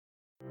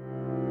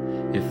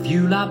if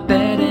you like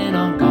betting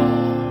on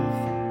golf.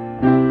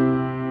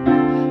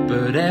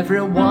 But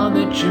everyone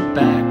that you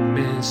back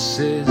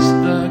misses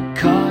the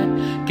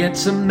cut. Get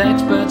some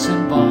experts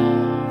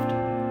involved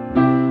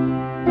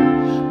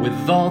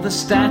with all the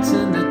stats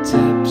and the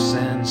tips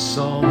and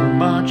so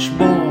much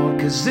more.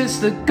 Cause it's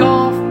the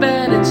golf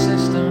betting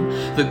system,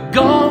 the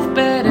golf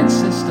betting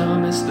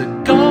system, it's the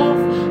golf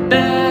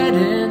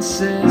betting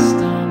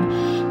system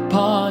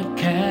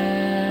podcast.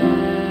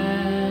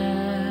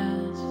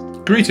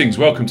 Greetings,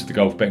 welcome to the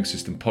Golf Betting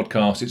System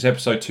podcast. It's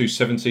episode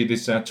 270.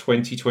 This is our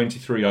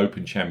 2023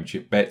 Open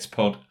Championship Bets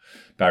pod.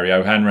 Barry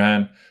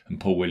O'Hanrahan and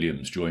Paul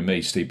Williams join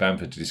me, Steve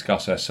Bamford, to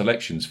discuss our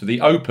selections for the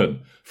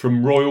Open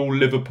from Royal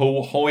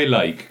Liverpool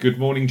Hoylake. Good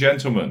morning,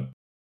 gentlemen.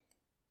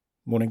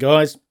 Morning,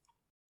 guys.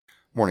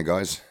 Morning,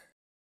 guys.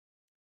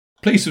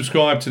 Please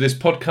subscribe to this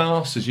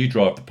podcast as you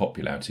drive the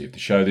popularity of the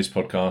show. This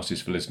podcast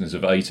is for listeners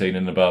of 18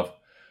 and above.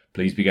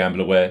 Please be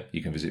gamble aware.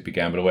 You can visit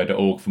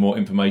begambleaware.org for more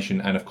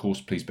information, and of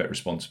course, please bet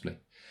responsibly.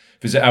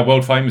 Visit our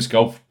world famous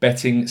golf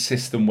betting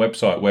system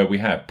website where we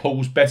have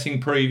Paul's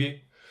betting preview,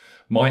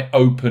 my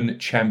Open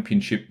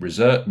Championship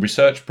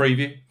research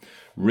preview,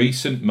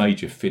 recent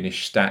major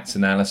finish stats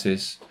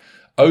analysis,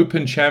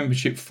 Open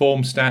Championship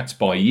form stats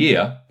by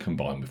year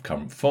combined with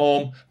current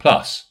form,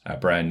 plus our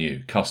brand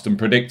new custom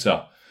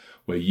predictor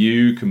where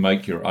you can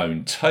make your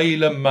own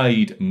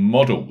tailor-made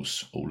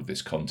models. All of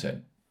this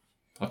content.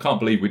 I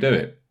can't believe we do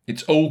it.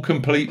 It's all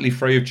completely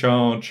free of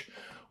charge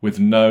with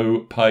no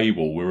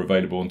paywall. We're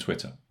available on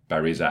Twitter.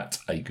 Barry is at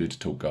A Good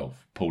Talk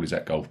Golf. Paul is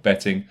at Golf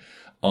Betting.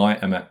 I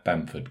am at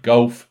Bamford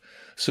Golf.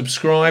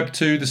 Subscribe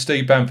to the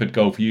Steve Bamford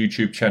Golf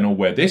YouTube channel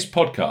where this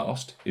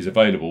podcast is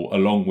available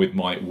along with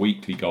my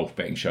weekly golf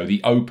betting show.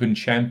 The Open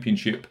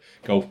Championship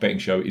Golf Betting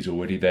Show is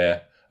already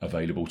there,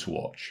 available to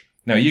watch.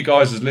 Now, you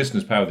guys as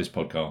listeners power this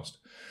podcast,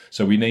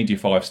 so we need your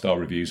 5-star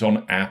reviews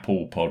on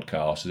Apple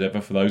Podcasts. As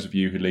ever, for those of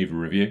you who leave a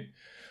review,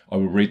 I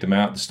will read them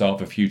out at the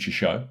start of a future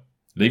show.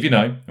 Leave your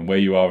name and where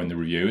you are in the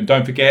review. And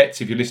don't forget,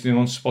 if you're listening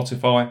on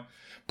Spotify,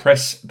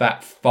 press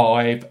that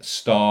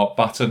 5-star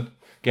button.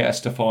 Get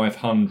us to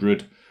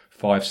 500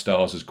 5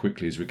 stars as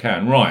quickly as we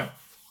can. Right.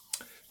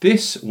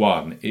 This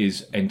one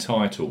is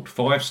entitled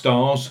 5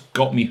 Stars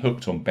Got Me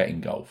Hooked on Betting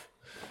Golf.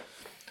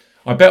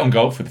 I bet on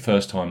golf for the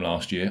first time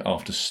last year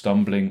after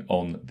stumbling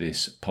on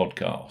this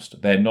podcast.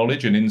 Their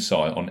knowledge and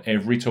insight on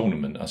every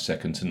tournament are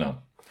second to none.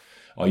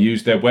 I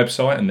use their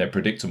website and their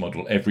predictor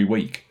model every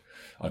week.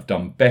 I've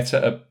done better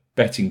at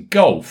betting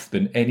golf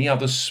than any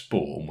other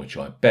sport on which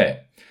I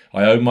bet.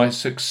 I owe my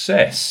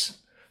success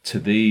to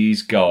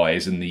these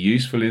guys and the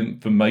useful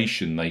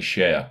information they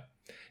share.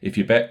 If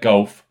you bet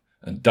golf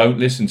and don't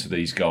listen to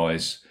these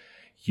guys,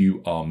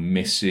 you are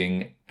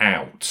missing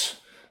out.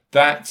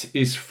 That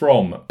is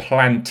from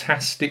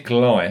Plantastic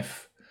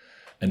Life,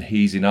 and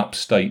he's in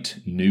upstate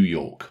New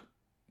York.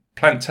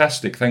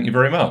 Plantastic, thank you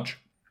very much.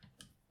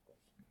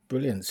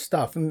 Brilliant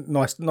stuff. And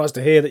nice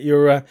to hear that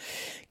you're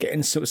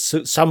getting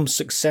some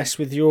success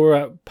with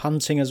your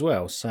punting as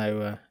well.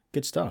 So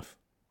good stuff.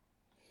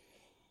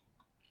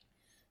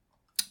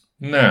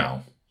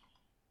 Now,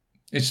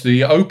 it's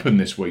the Open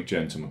this week,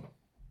 gentlemen.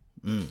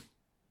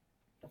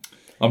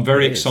 I'm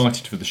very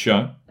excited for the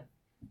show.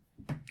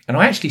 And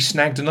I actually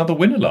snagged another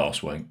winner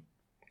last week.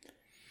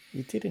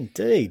 You did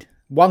indeed.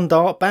 One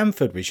Dart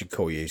Bamford, we should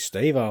call you,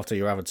 Steve, after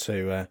your other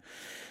two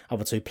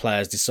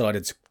players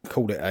decided to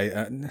call it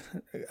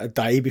a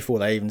day before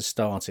they even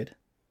started.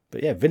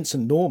 But yeah,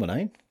 Vincent Norman,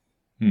 eh?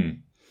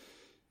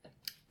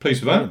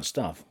 Pleased with that. Brilliant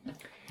stuff.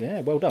 Yeah,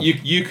 well done.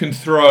 You can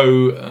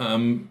throw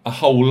a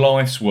whole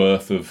life's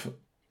worth of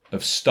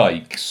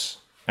stakes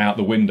out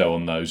the window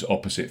on those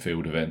opposite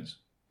field events.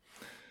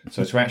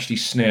 So to actually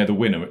snare the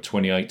winner at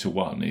 28 to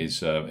 1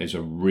 is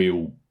a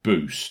real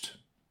boost.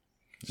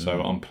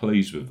 So I'm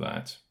pleased with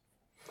that.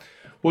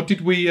 What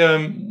did we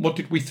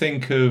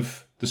think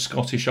of the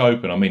Scottish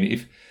Open? I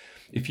mean,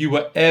 if you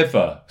were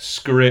ever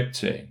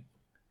scripting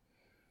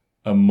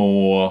a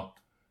more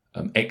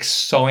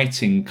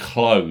exciting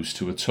close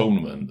to a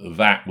tournament,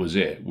 that was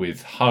it,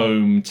 with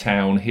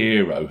hometown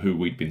hero who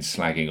we'd been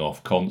slagging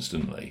off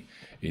constantly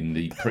in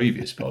the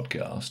previous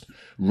podcast,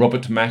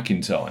 Robert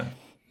McIntyre,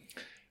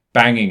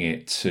 banging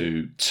it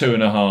to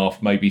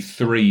 2.5, maybe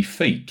 3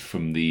 feet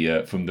from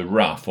the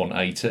rough on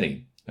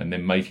 18, and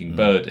then making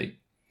birdie.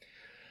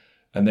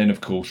 And then,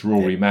 of course,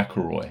 Rory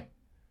McIlroy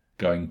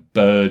going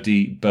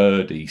birdie,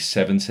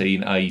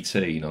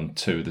 17-18 on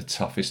 2 of the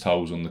toughest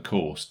holes on the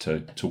course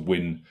to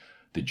win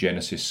the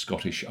Genesis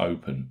Scottish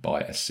Open by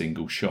a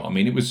single shot. I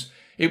mean,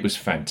 it was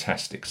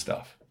fantastic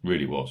stuff.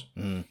 Really was.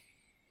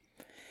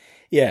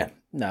 Yeah.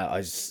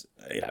 No,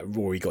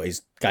 Rory got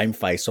his game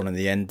face on in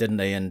the end, didn't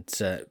he? And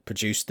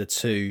produced the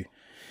 2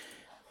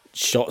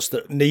 shots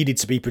that needed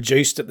to be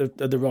produced at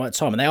the right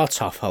time. And they are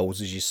tough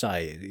holes, as you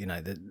say. You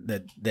know,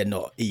 they're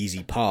not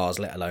easy pars,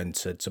 let alone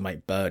to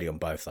make birdie on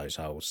both those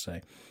holes. So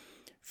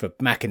for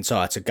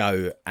McIntyre to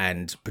go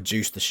and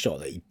produce the shot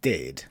that he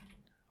did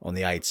on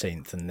the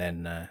 18th and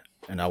then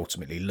and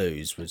ultimately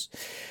lose was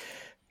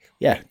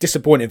yeah,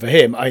 disappointing for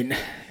him. I mean,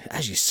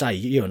 as you say,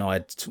 you and I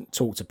had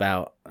talked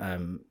about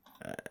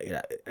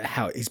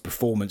how his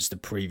performance the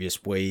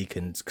previous week,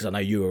 and because I know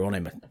you were on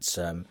him at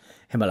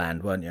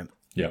Himmerland, weren't you?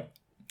 Yeah.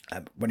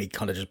 When he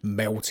kind of just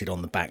melted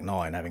on the back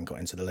nine, having got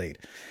into the lead.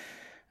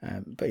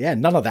 But yeah,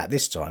 none of that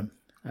this time.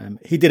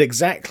 He did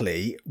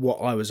exactly what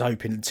I was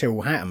hoping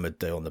Tyrrell Hatton would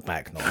do on the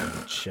back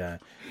nine,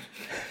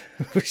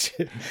 which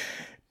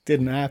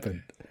didn't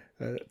happen.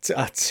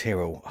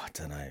 Tyrrell, I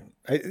don't know.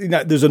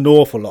 There's an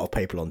awful lot of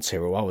people on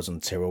Tyrrell. I was on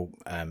Tyrrell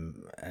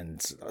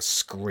and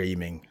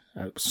screaming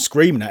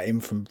at him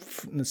from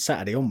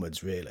Saturday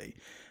onwards, really.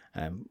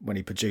 When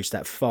he produced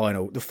the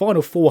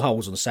final 4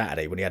 holes on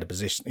Saturday, when he had a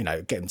position,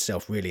 get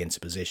himself really into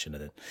position,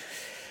 and then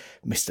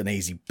missed an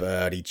easy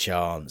birdie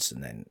chance,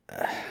 and then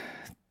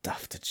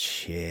duffed a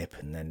chip,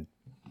 and then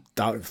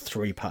the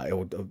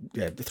three-putted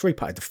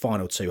the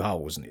final 2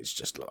 holes, and it's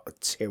just like,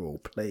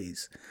 Tyrrell,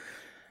 please.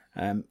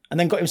 And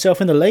then got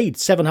himself in the lead,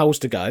 7 holes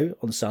to go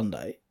on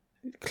Sunday,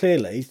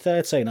 clearly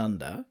 13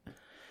 under,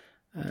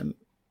 and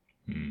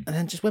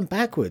then just went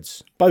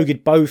backwards.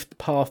 Bogeyed both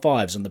par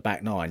 5s on the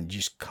back nine. You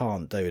just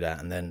can't do that.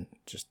 And then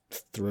just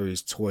threw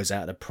his toys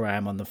out of the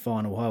pram on the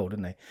final hole,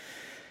 didn't he?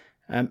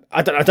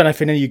 I don't know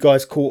if any of you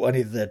guys caught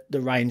any of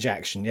the range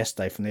action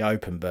yesterday from the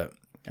Open, but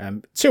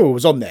Tyrrell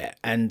was on there,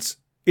 and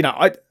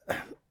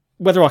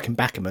whether I can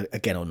back him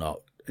again or not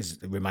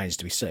remains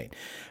to be seen.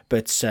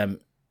 But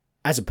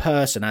as a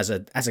person, as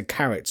a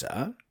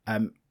character,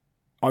 I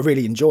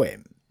really enjoy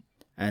him.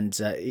 And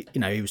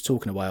he was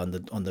talking away on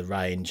the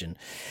range and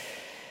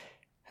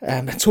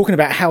talking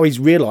about how he's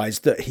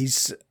realised that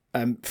his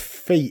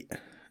feet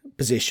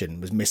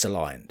position was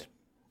misaligned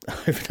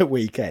over the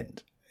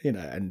weekend.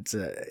 And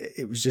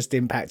it was just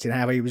impacting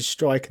how he was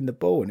striking the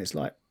ball. And it's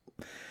like,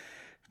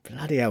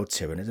 bloody hell,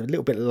 Tyrrell. It's a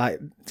little bit late.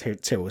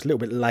 Tyrrell, it's a little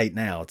bit late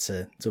now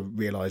to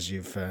realise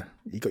you've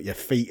got your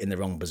feet in the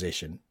wrong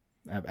position,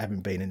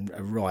 having been in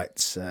a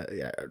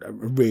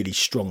really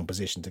strong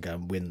position to go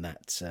and win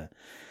that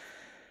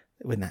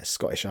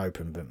Scottish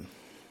Open. But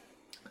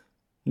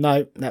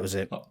no, that was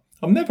it.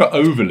 I'm never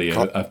overly.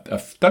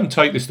 Don't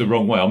take this the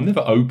wrong way. I'm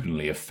never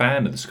openly a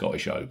fan of the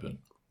Scottish Open.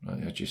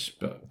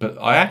 But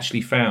I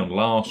actually found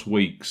last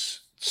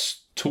week's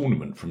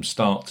tournament from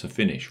start to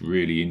finish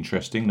really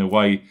interesting. The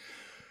way,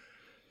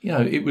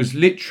 it was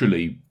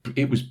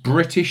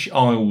British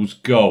Isles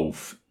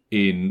golf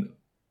in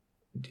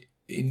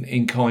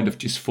kind of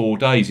just 4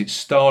 days. It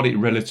started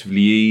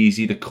relatively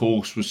easy. The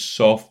course was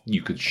soft.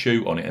 You could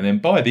shoot on it. And then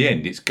by the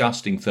end, it's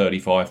gusting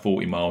 35,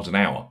 40 miles an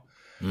hour.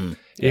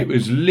 It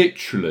was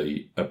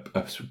literally a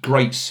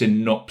great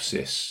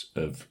synopsis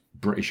of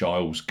British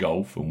Isles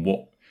golf and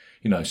what,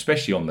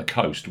 especially on the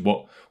coast,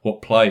 what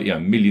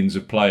millions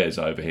of players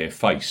over here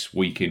face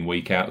week in,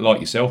 week out,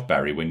 like yourself,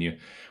 Barry, when you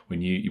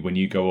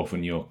go off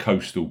on your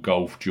coastal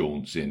golf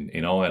jaunts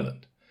in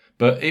Ireland.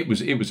 But it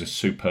was a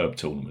superb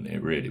tournament.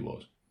 It really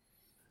was.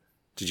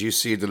 Did you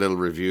see the little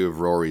review of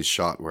Rory's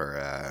shot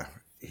where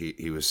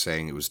he was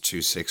saying it was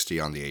 260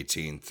 on the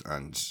 18th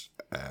and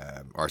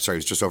it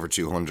was just over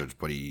 200,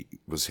 but he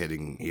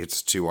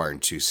hits 2-iron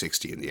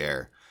 260 in the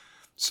air.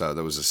 So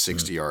there was a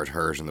 60-yard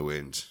hurt in the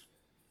wind.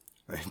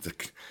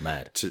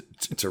 Mad.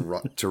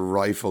 To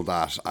rifle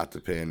that at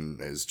the pin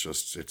is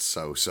just, it's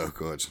so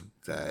good.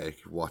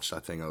 Watch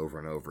that thing over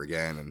and over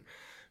again, and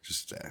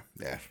just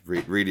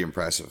really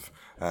impressive.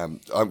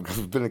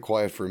 I've been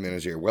quiet for a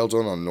minute here. Well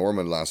done on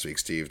Norman last week,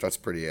 Steve. That's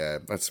pretty.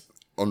 That's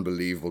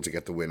unbelievable to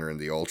get the winner in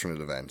the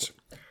alternate event.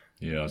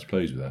 Yeah, I was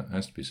pleased with that.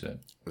 Has to be said.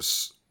 It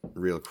was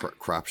real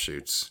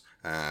crapshoots.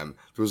 I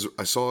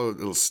saw a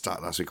little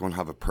stat last week. I won't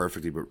have it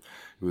perfectly, but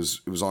it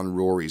was on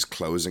Rory's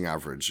closing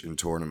average in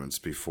tournaments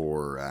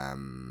before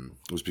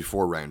it was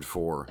before round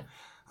 4,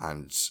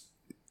 and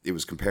it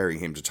was comparing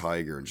him to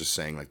Tiger and just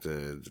saying like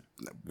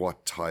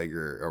what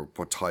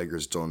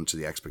Tiger's done to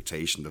the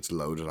expectation that's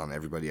loaded on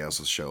everybody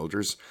else's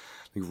shoulders.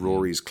 I think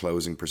Rory's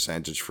closing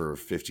percentage for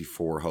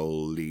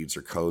 54-hole leads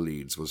or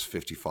co-leads was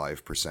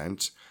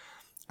 55%.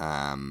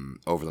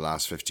 Over the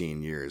last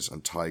 15 years,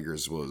 and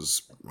Tiger's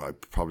was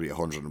probably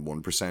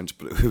 101%,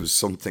 but it was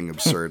something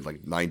absurd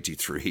like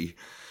 93.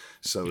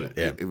 So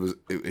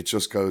it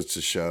just goes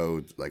to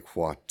show like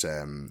what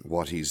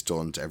he's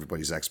done to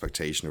everybody's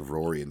expectation of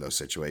Rory in those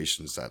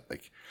situations, that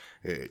like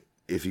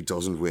if he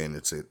doesn't win,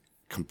 it's a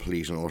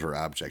complete and utter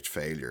abject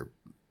failure.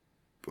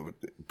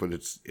 But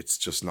it's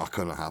just not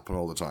going to happen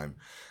all the time.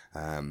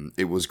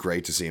 It was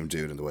great to see him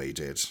do it in the way he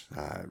did.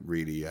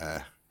 Really,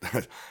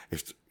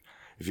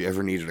 if you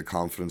ever needed a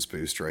confidence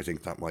booster, I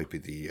think that might be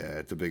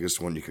the biggest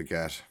one you could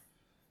get.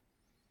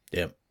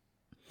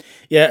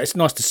 Yeah, it's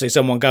nice to see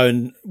someone go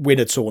and win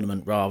a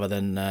tournament rather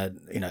than a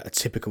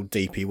typical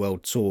DP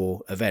World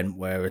Tour event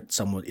where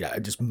someone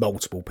just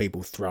multiple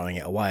people throwing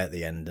it away at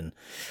the end, and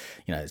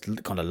it's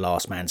kind of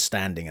last man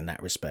standing in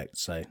that respect.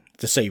 So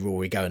to see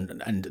Rory go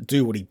and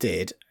do what he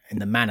did in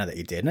the manner that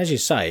he did, and as you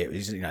say, it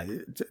was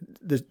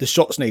the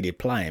shots needed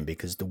playing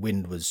because the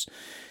wind was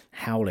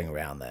howling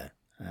around there.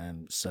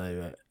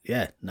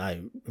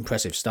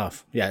 Impressive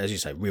stuff. Yeah, as you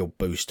say, real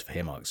boost for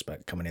him, I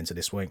expect, coming into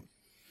this week.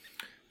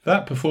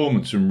 That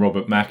performance from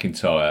Robert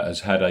McIntyre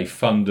has had a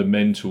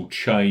fundamental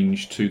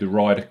change to the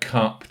Ryder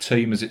Cup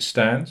team as it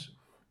stands.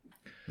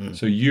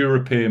 So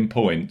European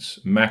points,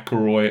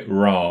 McIlroy,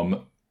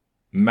 Rahm,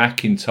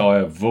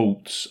 McIntyre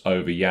vaults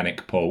over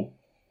Yannick Paul.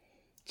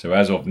 So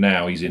as of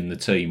now, he's in the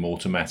team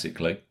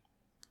automatically.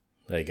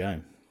 There you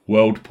go.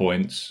 World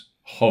points,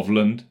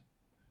 Hovland,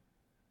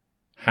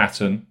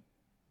 Hatton,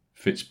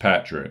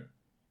 Fitzpatrick.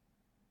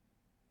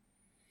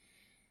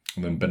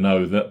 And then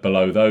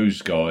below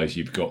those guys,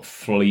 you've got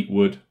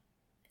Fleetwood,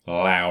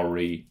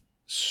 Lowry,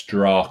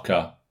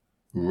 Straka,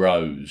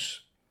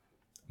 Rose,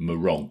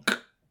 Moronk.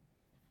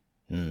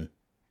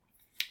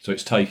 So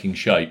it's taking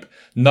shape.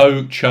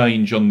 No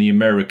change on the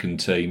American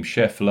team.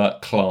 Scheffler,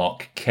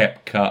 Clark,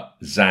 Koepka,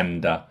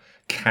 Xander,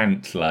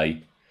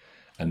 Cantlay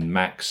and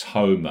Max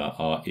Homa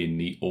are in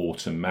the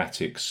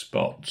automatic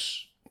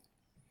spots.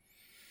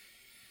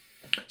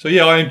 So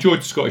yeah, I enjoyed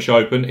the Scottish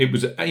Open. It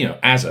was,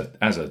 as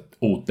a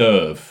hors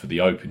d'oeuvre for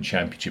the Open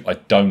Championship, I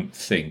don't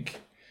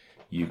think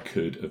you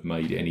could have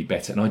made it any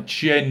better. And I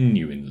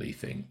genuinely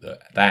think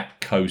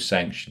that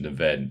co-sanctioned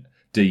event,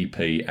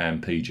 DP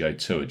and PGA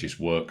Tour, just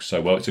works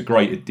so well. It's a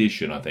great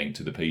addition, I think,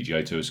 to the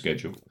PGA Tour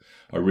schedule.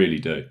 I really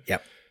do.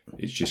 Yep.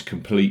 It's just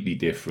completely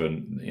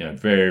different.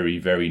 Very,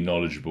 very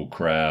knowledgeable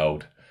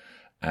crowd,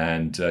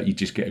 and you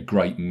just get a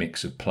great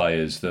mix of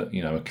players that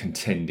are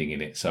contending in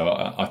it. So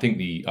I think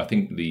the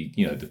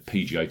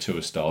PGA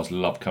Tour stars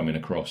love coming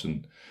across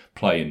and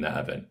playing that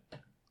event.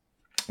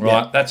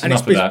 Right, that's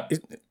enough of that.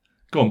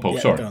 Go on, Paul.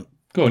 Sorry.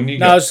 Go on.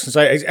 I was going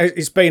to say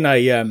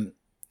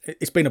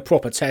it's been a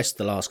proper test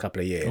the last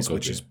couple of years,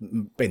 which has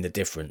been the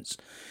difference.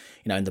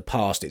 In the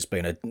past, it's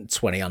been a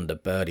 20 under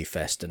birdie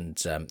fest, and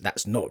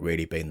that's not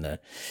really been the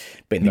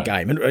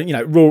game.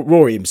 And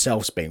Rory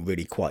himself's been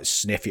really quite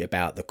sniffy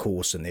about the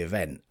course and the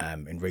event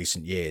in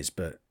recent years.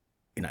 But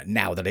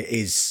now that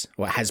it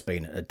has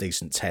been a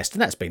decent test,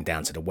 and that's been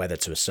down to the weather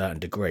to a certain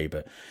degree.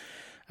 But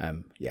I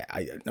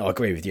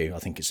agree with you. I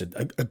think it's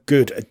a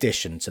good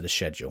addition to the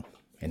schedule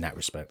in that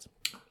respect.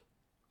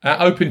 Our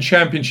Open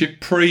Championship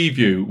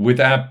preview with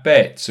our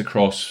bets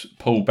across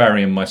Paul,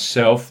 Barry and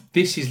myself.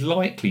 This is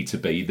likely to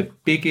be the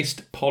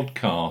biggest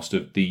podcast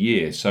of the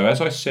year. So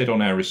as I said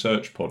on our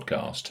research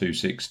podcast,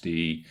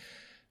 260...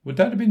 Would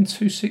that have been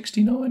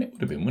 269? It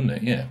would have been, wouldn't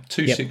it? Yeah,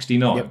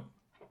 269.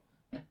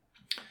 Yep.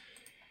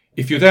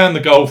 If you're down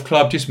the golf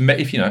club,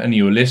 and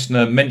you're a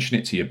listener, mention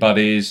it to your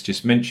buddies.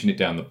 Just mention it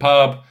down the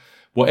pub.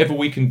 Whatever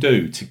we can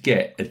do to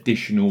get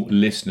additional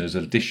listeners,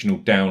 additional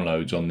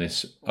downloads on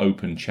this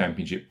Open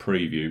Championship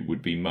preview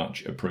would be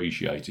much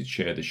appreciated.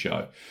 Share the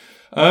show.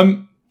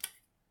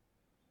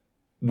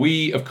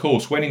 We, of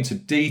course, went into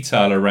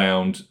detail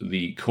around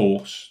the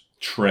course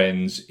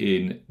trends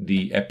in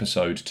the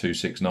episode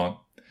 269.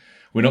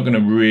 We're not going to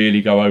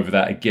really go over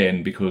that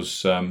again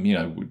because,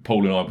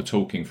 Paul and I were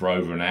talking for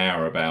over an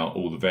hour about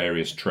all the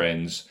various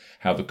trends,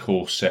 how the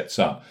course sets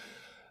up.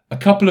 A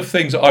couple of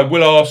things I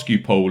will ask you,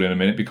 Paul, in a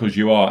minute, because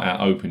you are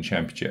our Open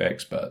Championship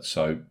expert.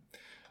 So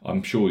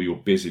I'm sure you're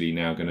busily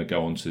now going to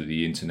go onto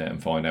the internet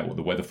and find out what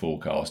the weather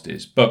forecast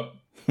is. But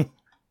a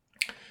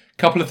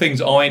couple of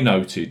things I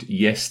noted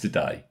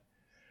yesterday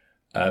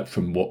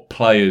from what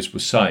players were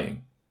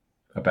saying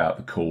about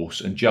the course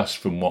and just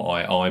from what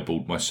I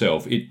eyeballed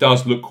myself. It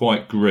does look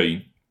quite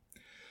green.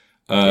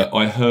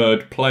 I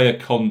heard player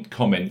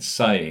comments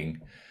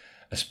saying,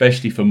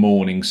 especially for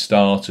morning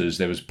starters,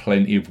 there was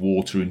plenty of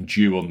water and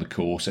dew on the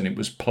course, and it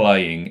was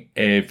playing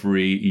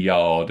every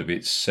yard of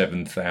its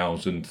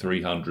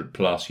 7,300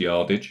 plus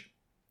yardage.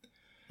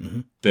 Mm-hmm.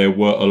 There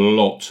were a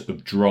lot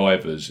of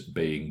drivers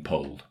being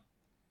pulled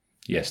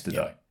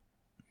yesterday.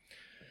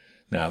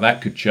 Now,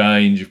 that could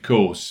change, of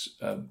course.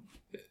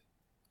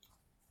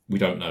 We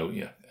don't know.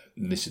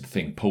 And this is the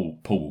thing. Paul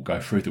will go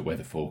through the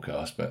weather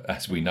forecast, but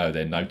as we know,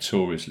 they're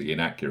notoriously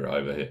inaccurate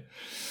over here.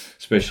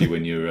 Especially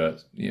when you're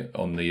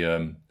on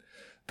the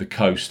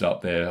coast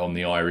up there on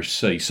the Irish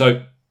Sea.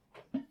 So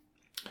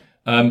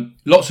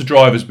lots of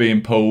drivers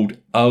being pulled.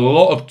 A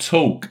lot of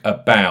talk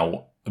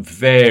about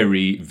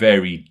very,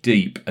 very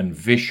deep and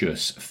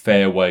vicious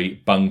fairway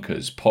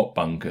bunkers, pot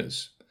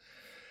bunkers.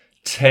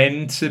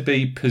 Tend to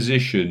be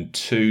positioned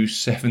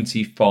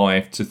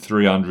 275 to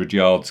 300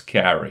 yards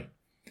carry.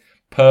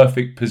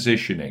 Perfect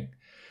positioning.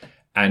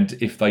 And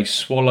if they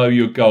swallow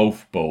your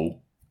golf ball,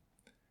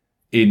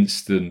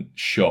 instant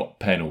shot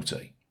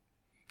penalty.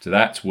 So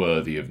that's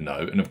worthy of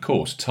note. And of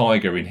course,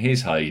 Tiger in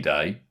his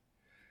heyday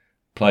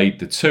played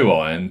the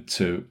 2-iron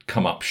to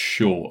come up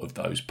short of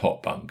those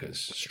pot bunkers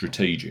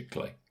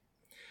strategically.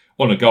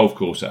 On a golf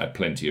course that had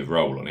plenty of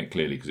roll on it,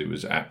 clearly, because it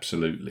was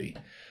absolutely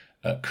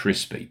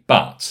crispy.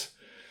 But,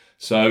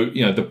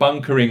 the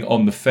bunkering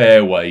on the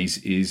fairways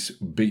is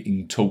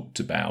being talked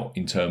about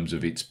in terms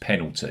of its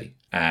penalty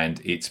and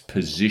its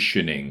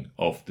positioning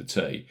of the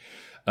tee.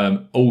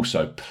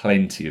 Also,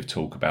 plenty of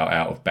talk about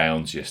out of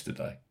bounds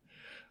yesterday.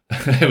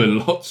 There were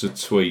lots of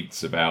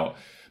tweets about,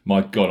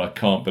 my God, I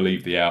can't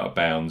believe the out of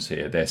bounds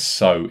here. They're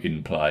so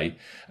in play.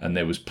 And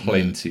there was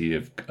plenty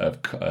of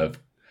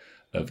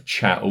of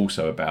chat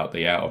also about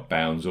the out of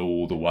bounds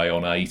all the way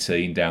on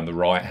 18 down the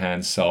right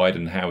hand side,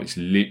 and how it's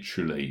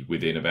literally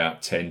within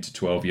about 10 to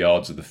 12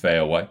 yards of the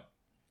fairway.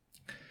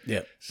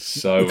 Yeah.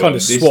 So we kind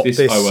of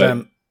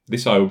swapped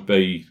this OB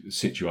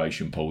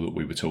situation, Paul, that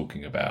we were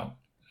talking about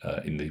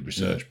in the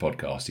research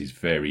podcast is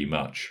very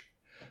much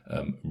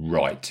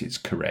right. It's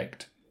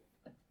correct.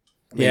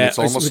 I mean, it's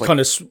almost like, kind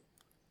of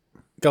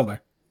go on, man.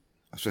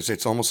 I was going to say,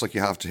 it's almost like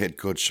you have to hit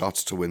good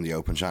shots to win the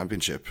Open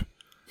Championship.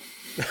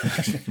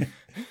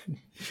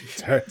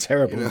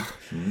 Terrible.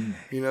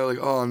 You know, like,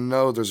 oh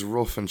no, there's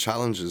rough and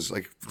challenges.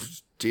 Like,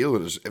 deal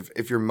with it.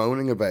 If you're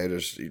moaning about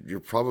it,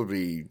 you're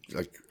probably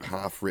like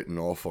half written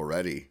off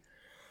already.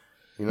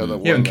 You know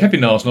that. Yeah, and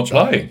Kevin Na's not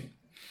playing.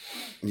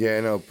 Yeah,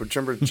 I know. But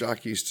remember,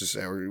 Jack used to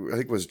say, or I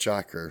think it was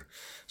Jack or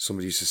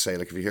somebody used to say,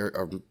 like, if you hear,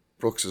 or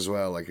Brooks as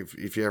well, like,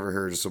 if you ever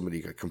heard of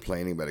somebody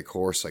complaining about a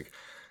course, like,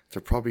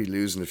 they're probably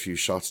losing a few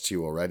shots to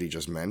you already,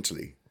 just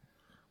mentally.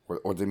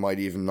 Or they might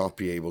even not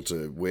be able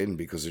to win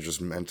because they're just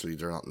mentally,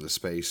 they're not in the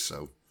space.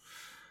 So,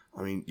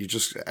 I mean,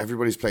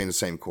 everybody's playing the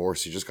same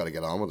course. You just got to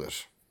get on with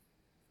it.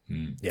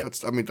 Yeah.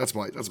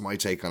 That's my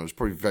take on it. It's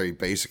probably very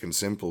basic and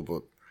simple,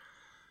 but.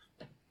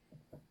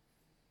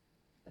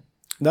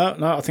 No,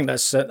 I think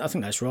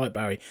that's right,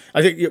 Barry.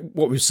 I think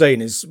what we've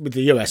seen is with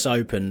the US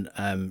Open,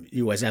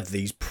 you always have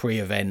these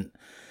pre-event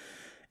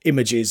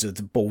images of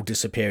the ball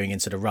disappearing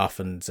into the rough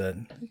and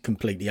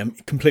completely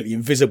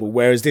invisible.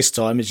 Whereas this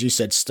time, as you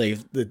said,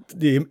 Steve,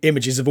 the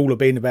images have all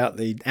been about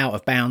the out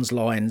of bounds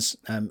lines,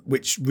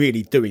 which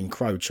really do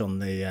encroach on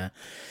the.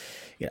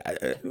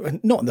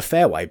 Not on the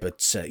fairway,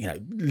 but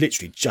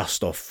literally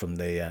just off from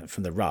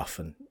the rough,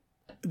 and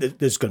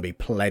there's going to be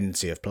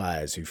plenty of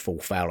players who fall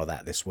foul of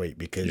that this week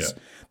because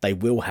they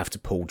will have to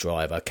pull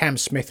driver. Cam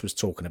Smith was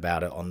talking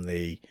about it on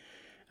the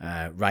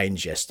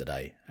range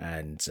yesterday,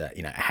 and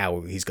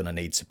how he's going to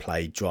need to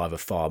play driver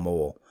far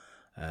more.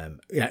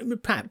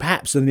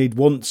 Perhaps than he'd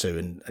want to,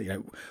 and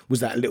was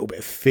that a little bit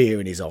of fear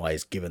in his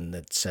eyes, given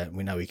that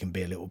we know he can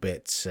be a little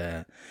bit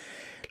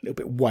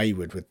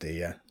wayward with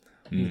the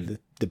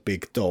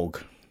big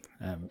dog.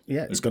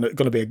 It's going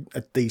to be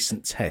a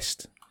decent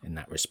test in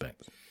that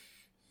respect.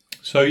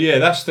 So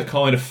that's the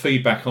kind of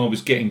feedback I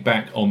was getting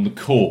back on the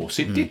course.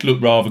 It did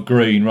look rather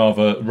green,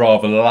 rather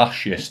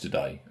lush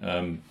yesterday.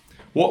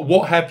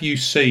 What have you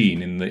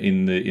seen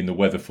in the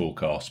weather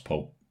forecast,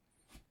 Paul?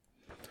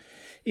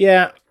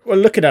 Yeah, well,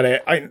 looking at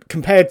it,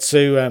 compared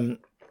to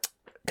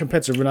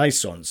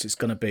Renaissance, it's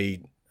going to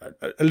be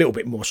a little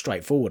bit more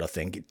straightforward. I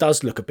think it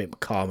does look a bit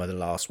calmer than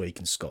last week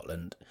in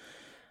Scotland.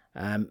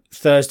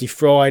 Thursday,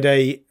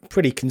 Friday,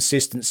 pretty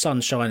consistent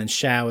sunshine and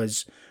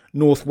showers.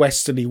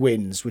 Northwesterly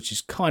winds, which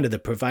is kind of the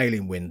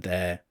prevailing wind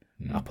there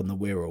up on the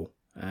Wirral.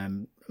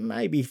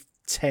 Maybe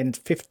 10,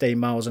 15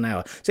 miles an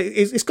hour. So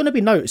it's going to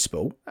be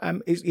noticeable.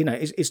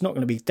 It's not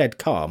going to be dead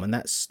calm, and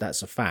that's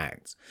a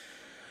fact.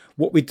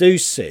 What we do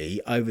see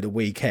over the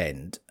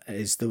weekend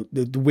is the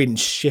wind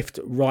shift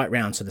right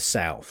round to the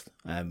south,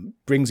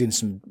 brings in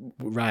some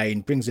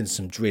rain, brings in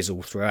some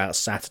drizzle throughout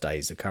Saturday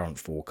is the current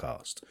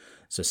forecast.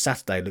 So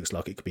Saturday looks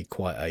like it could be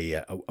quite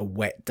a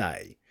wet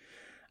day.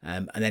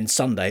 And then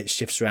Sunday, it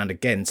shifts around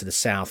again to the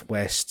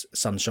southwest,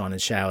 sunshine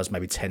and showers,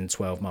 maybe 10,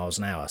 12 miles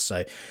an hour.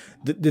 So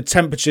the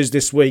temperatures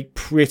this week,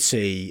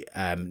 pretty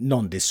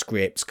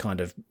nondescript, kind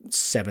of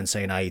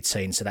 17,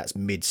 18. So that's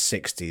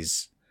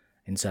mid-60s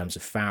in terms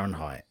of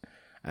Fahrenheit.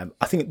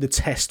 I think the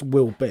test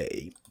will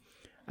be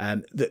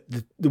that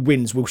the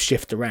winds will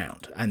shift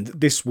around. And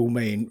this will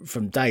mean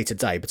from day to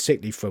day,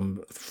 particularly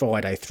from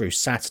Friday through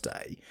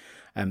Saturday,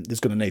 there's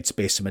going to need to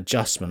be some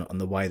adjustment on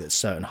the way that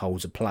certain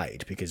holes are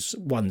played, because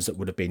ones that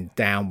would have been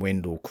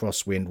downwind or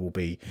crosswind will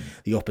be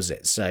the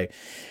opposite. So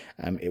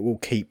it will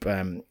keep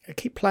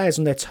players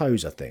on their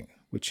toes, I think,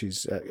 which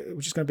is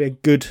going to be a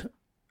good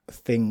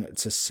thing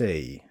to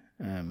see.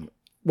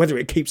 Whether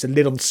it keeps a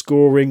lid on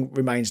scoring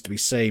remains to be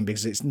seen,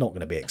 because it's not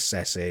going to be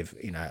excessive.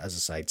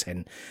 As I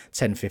say,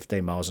 10,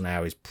 15 miles an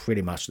hour is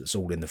pretty much that's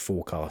all in the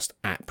forecast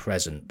at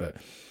present, but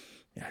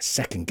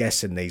second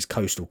guessing these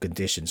coastal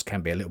conditions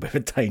can be a little bit of a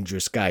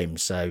dangerous game.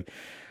 So,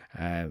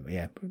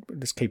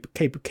 let's keep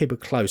a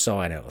close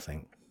eye on it, I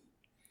think.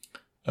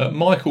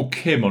 Michael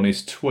Kim on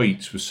his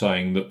tweets was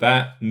saying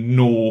that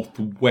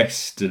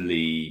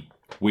northwesterly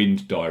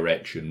wind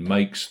direction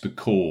makes the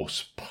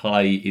course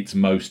play its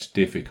most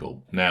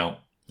difficult.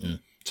 Now,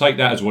 take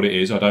that as what it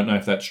is. I don't know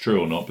if that's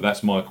true or not, but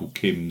that's Michael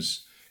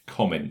Kim's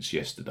comments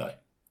yesterday.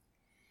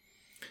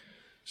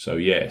 So,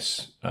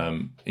 yes,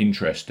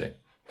 interesting.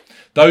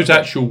 Those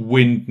actual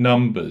wind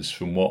numbers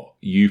from what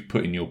you've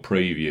put in your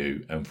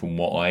preview and from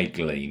what I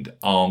gleaned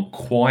aren't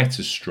quite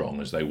as strong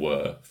as they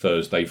were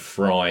Thursday,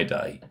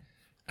 Friday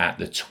at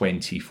the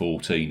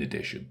 2014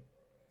 edition,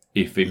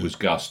 if it was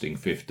gusting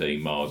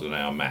 15 miles an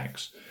hour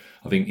max.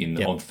 I think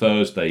on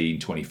Thursday in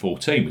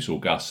 2014 we saw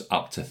gusts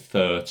up to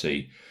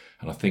 30,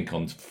 and I think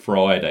on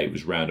Friday it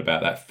was round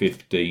about that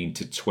 15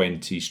 to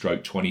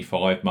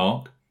 20/25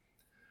 mark.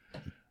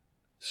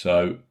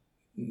 So,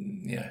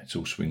 it's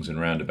all swings and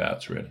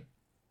roundabouts, really.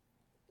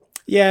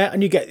 Yeah,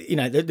 and you get,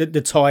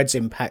 the tides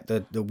impact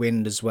the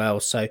wind as well.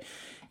 So,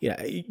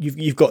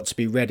 you've got to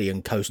be ready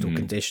in coastal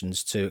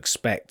conditions to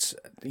expect,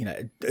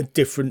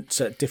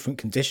 different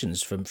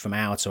conditions from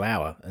hour to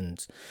hour.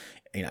 And,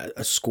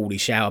 a squally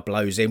shower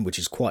blows in, which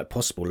is quite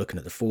possible looking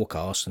at the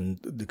forecast, and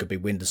there could be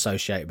wind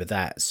associated with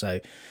that.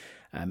 So,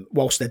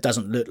 whilst there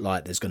doesn't look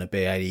like there's going to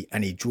be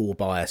any draw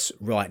bias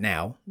right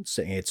now,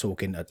 sitting here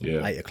talking at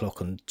 8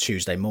 o'clock on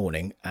Tuesday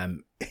morning,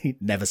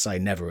 never say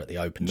never at the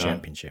Open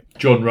Championship.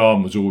 Jon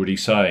Rahm was already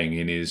saying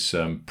in his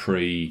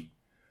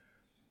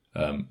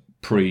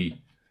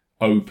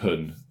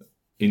pre-Open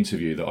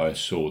interview that I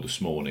saw this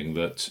morning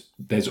that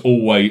there's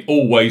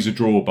always a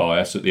draw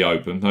bias at the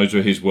Open. Those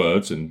are his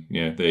words, and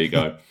there you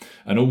go.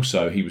 And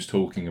also he was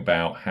talking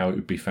about how it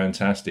would be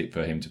fantastic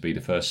for him to be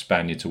the first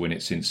Spaniard to win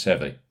it since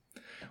Seve,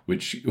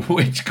 which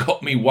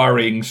got me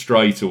worrying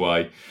straight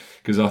away,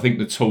 because I think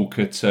the talk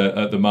at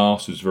the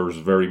Masters was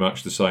very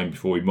much the same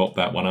before he mopped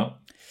that one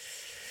up.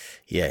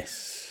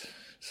 Yes.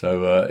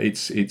 So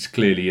it's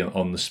clearly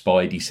on the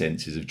spidey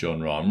senses of Jon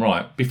Rahm.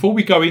 Right, before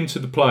we go into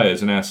the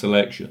players and our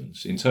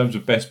selections, in terms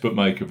of best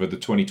bookmaker for the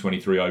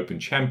 2023 Open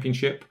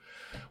Championship,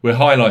 we're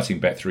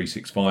highlighting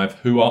Bet365,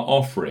 who are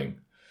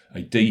offering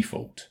a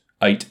default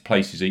 8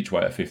 places each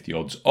way at 50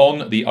 odds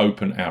on the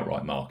Open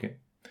outright market.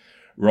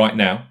 Right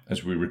now,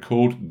 as we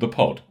record the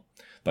pod,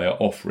 they are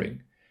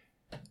offering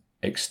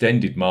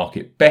extended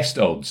market best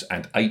odds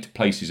and 8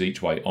 places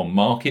each way on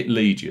market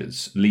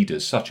leaders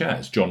such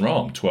as Jon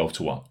Rahm 12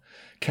 to 1.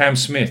 Cam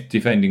Smith,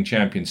 defending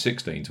champion,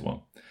 16 to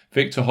 1.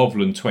 Victor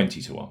Hovland,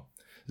 20 to 1.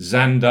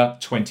 Xander,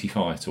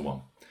 25 to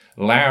 1.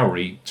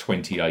 Lowry,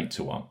 28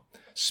 to 1.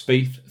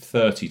 Spieth,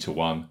 30 to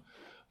 1.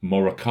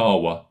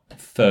 Morikawa,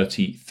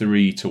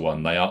 33 to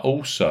 1. They are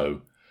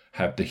also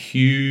have the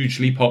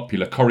hugely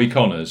popular Corey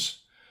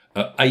Connors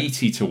at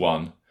 80 to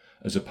 1,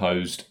 as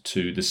opposed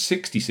to the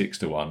 66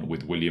 to 1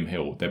 with William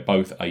Hill. They're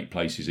both 8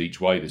 places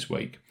each way this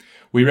week.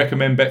 We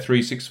recommend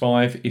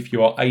Bet365 if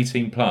you are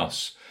 18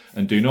 plus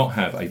and do not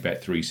have a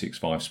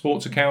Bet365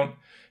 sports account.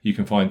 You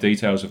can find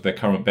details of their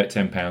current bet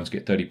 £10,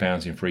 get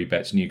 £30 in free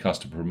bets, new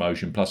customer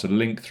promotion, plus a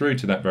link through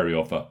to that very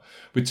offer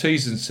with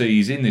T's and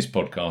C's in this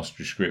podcast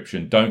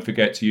description. Don't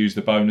forget to use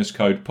the bonus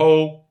code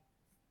Paul.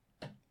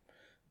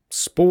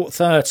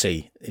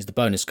 Sport30 is the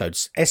bonus code.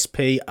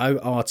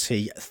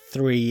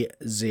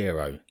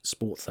 SPORT30.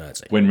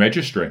 Sport30. When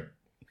registering.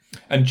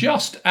 And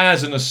just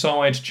as an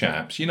aside,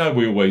 chaps, we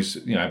always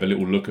have a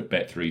little look at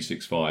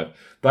Bet365.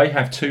 They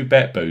have 2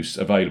 bet boosts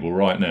available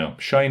right now.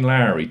 Shane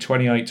Lowry,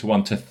 28 to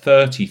 1 to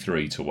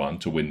 33 to 1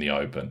 to win the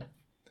Open.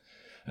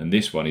 And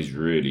this one is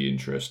really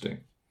interesting.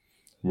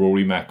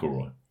 Rory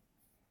McIlroy,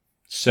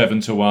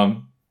 7 to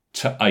 1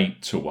 to 8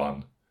 to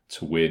 1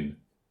 to win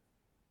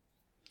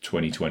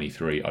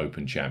 2023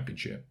 Open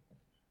Championship.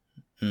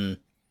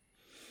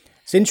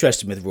 It's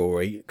interesting with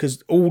Rory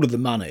because all of the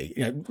money,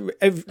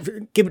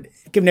 given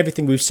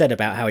everything we've said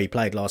about how he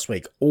played last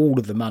week, all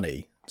of the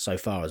money so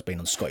far has been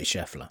on Scotty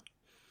Scheffler.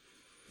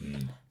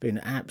 Been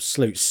an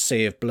absolute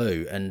sea of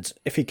blue, and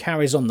if he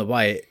carries on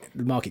the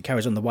market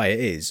carries on the way it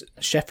is,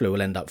 Scheffler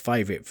will end up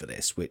favourite for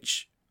this,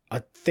 which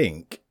I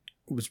think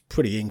was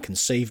pretty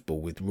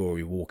inconceivable with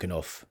Rory walking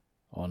off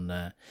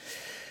on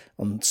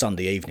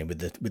Sunday evening with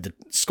the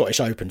Scottish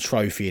Open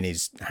trophy in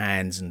his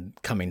hands and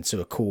coming to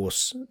a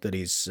course that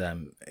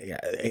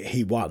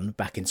he won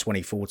back in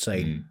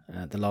 2014,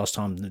 the last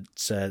time that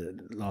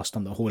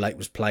Hoylake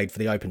was played for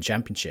the Open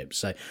Championship.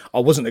 So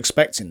I wasn't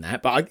expecting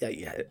that, but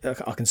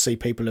I can see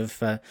people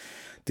have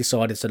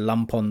decided to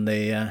lump on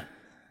the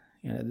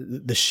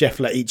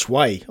Scheffler each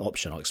way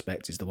option. I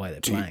expect is the way they're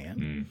playing it.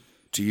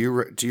 Do you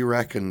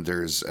reckon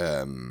there's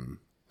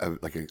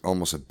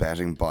almost a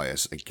betting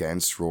bias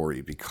against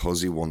Rory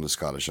because he won the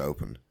Scottish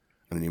Open,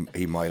 and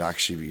he might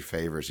actually be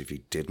favourite if he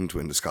didn't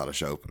win the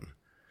Scottish Open?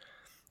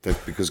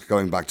 Because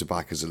going back to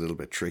back is a little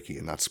bit tricky,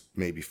 and that's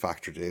maybe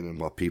factored in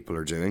what people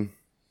are doing.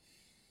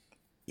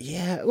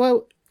 Yeah,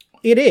 well,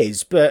 it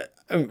is, but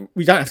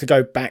we don't have to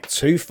go back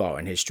too far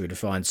in history to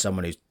find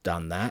someone who's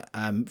done that.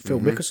 Phil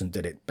Mickelson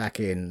did it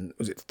back in,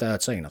 was it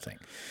 13, I think,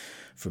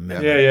 from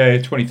memory. Yeah,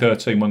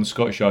 2013 won the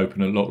Scottish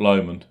Open at Loch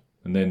Lomond.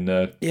 And then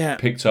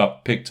picked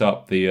up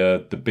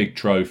the big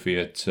trophy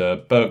at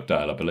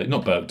Birkdale, I believe.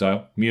 Not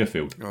Birkdale,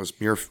 Muirfield. It was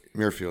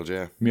Muirfield,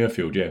 yeah.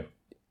 Muirfield, yeah.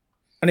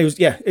 And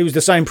it was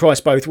the same price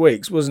both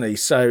weeks, wasn't he?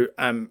 So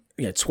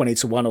 20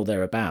 to 1 or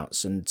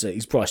thereabouts, and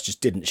his price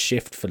just didn't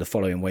shift for the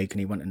following week, and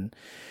he went and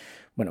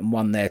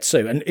won there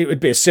too. And it would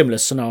be a similar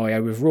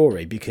scenario with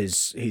Rory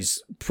because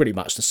he's pretty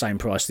much the same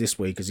price this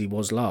week as he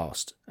was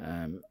last.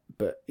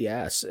 But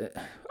yes,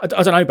 I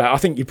don't know about it. I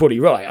think you're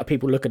probably right.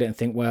 People look at it and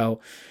think, well,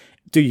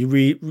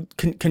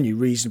 can you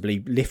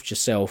reasonably lift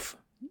yourself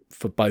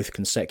for both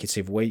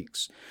consecutive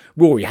weeks?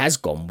 Rory has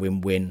gone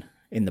win-win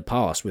in the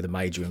past with a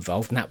major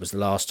involved, and that was the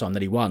last time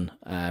that he won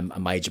a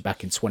major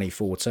back in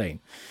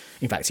 2014.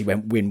 In fact, he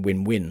went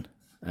win-win-win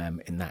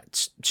in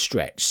that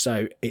stretch.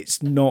 So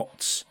it's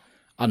not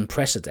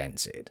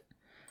unprecedented,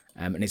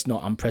 and it's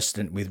not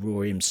unprecedented with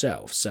Rory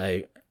himself.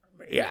 So,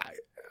 yeah,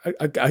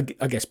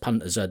 I guess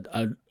punters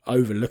are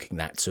overlooking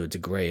that to a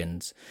degree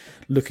and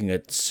looking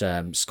at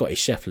Scotty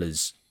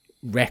Scheffler's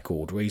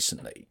record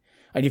recently.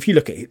 And if you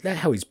look at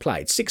how he's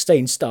played,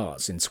 16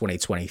 starts in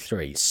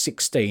 2023,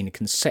 16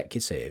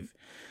 consecutive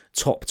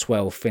top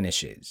 12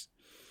 finishes.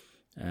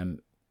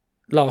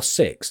 Last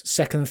six,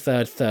 second,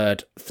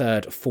 third,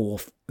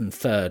 fourth, and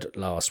third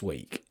last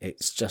week.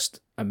 It's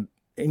just an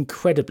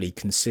incredibly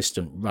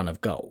consistent run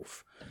of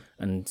golf.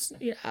 And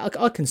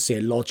I can see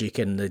a logic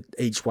in the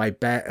each way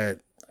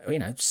bet,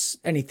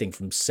 anything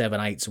from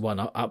 7-8 to 1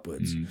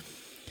 upwards.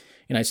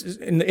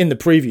 In the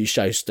preview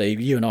show,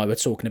 Steve, you and I were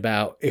talking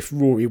about if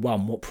Rory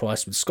won, what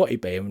price would Scotty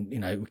be? And,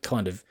 we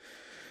kind of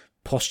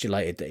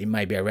postulated that he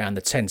may be around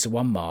the 10 to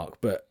 1 mark,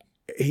 but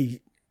he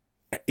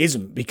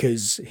isn't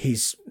because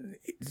he's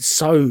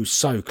so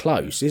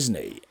close, isn't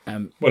he?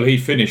 Well, he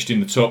finished in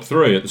the top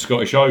 3 at the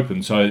Scottish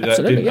Open, so that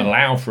didn't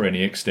allow for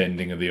any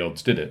extending of the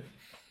odds, did it?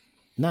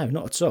 No,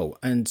 not at all.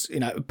 And,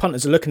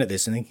 punters are looking at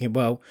this and thinking,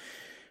 well,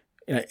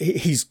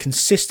 he's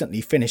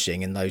consistently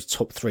finishing in those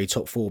top 3,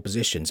 top 4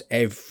 positions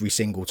every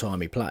single time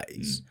he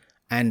plays.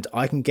 And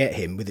I can get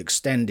him with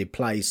extended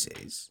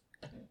places,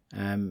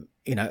 at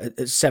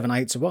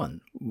 7-8 to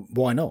 1.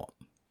 Why not?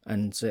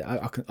 And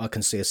I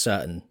can see a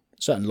certain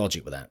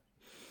logic with that.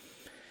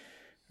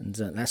 And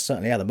that's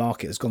certainly how the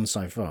market has gone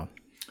so far.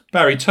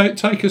 Barry,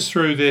 take us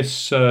through this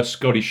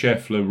Scotty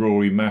Scheffler,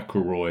 Rory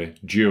McIlroy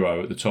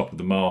duo at the top of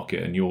the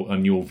market and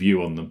your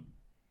view on them.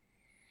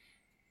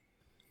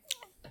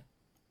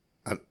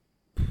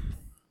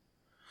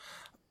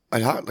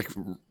 I'd have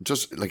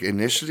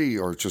initially,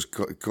 or just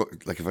go,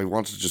 if I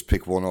wanted to just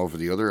pick one over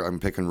the other,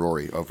 I'm picking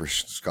Rory over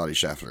Scotty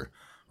Scheffler.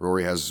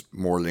 Rory has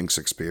more links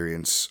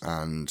experience,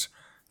 and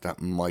that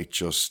might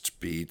just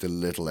be the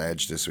little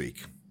edge this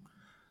week.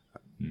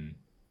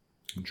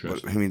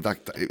 Interesting. But I mean,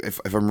 if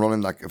I'm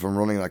running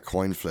that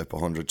coin flip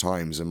 100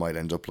 times, it might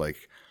end up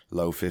like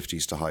low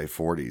 50s to high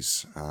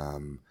 40s,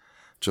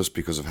 just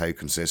because of how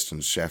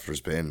consistent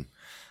Scheffler's been.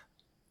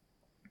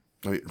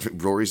 I mean,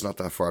 Rory's not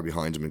that far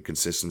behind him in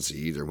consistency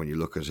either. When you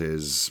look at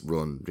his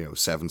run, 7th,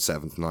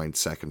 7th, 9th,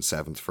 2nd,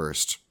 7th,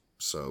 1st.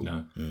 So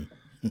no.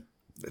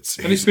 It's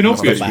been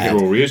obvious with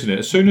Rory, isn't it?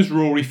 As soon as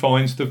Rory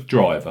finds the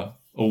driver,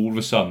 all of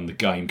a sudden the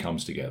game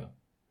comes together,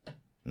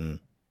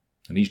 and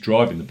he's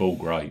driving the ball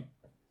great.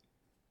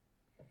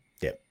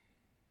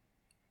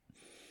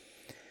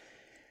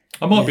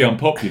 I might be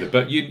unpopular,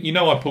 but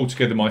I pulled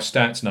together my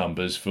stats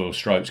numbers for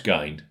strokes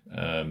gained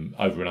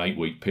over an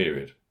 8-week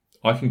period.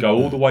 I can go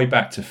all the way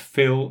back to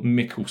Phil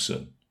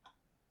Mickelson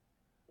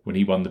when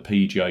he won the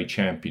PGA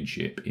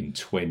Championship in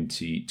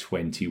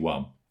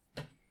 2021.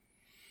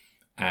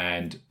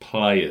 And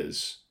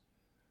players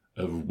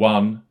have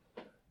won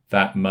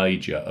that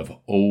major have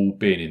all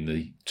been in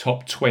the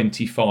top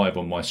 25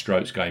 on my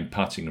strokes gained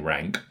putting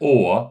rank,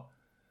 or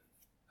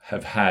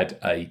have had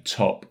a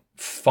top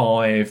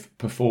 5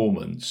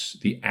 performance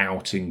the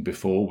outing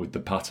before with the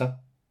putter.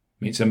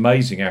 I mean, it's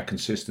amazing how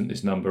consistent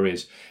this number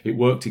is. It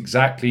worked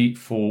exactly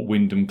for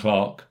Wyndham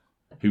Clark,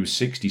 who was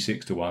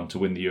 66 to 1 to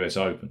win the US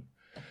Open,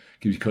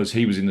 because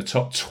he was in the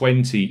top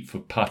 20 for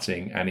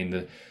putting, and in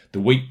the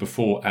week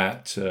before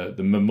at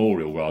the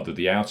Memorial,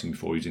 the outing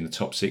before, he was in the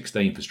top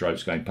 16 for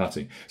strokes gained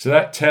putting. So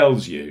that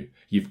tells you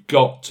you've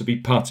got to be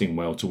putting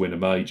well to win a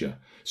major.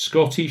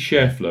 Scotty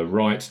Scheffler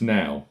right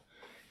now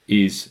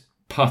is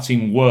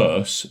putting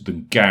worse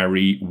than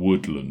Gary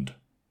Woodland.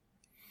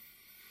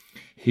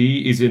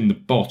 He is in the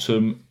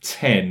bottom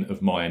 10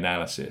 of my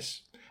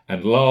analysis.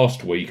 And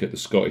last week at the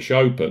Scottish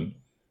Open,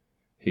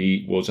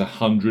 he was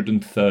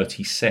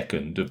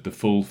 132nd of the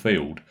full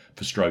field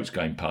for strokes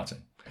gained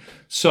putting.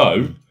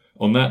 So,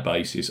 on that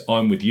basis,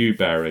 I'm with you,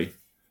 Barry.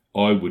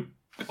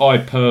 I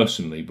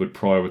personally would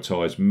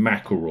prioritise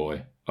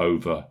McIlroy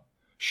over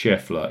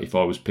Scheffler if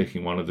I was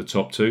picking one of the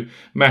top 2.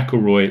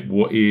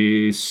 McIlroy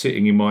is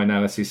sitting in my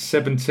analysis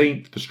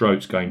 17th for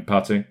strokes gained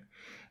putting,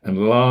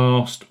 and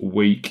last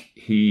week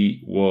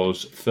he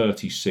was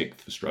 36th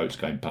for strokes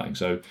gained putting.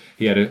 So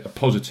he had a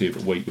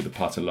positive week with the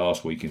putter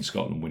last week in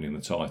Scotland, winning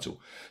the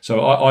title.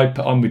 So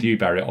I'm with you,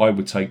 Barry. I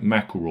would take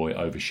McIlroy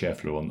over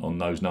Scheffler on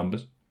those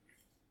numbers.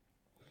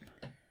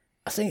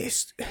 I think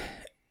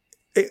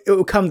it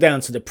will come down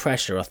to the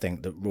pressure, I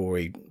think, that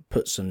Rory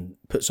puts on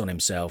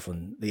himself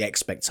and the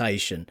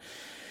expectation.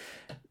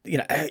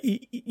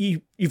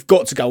 You've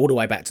got to go all the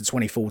way back to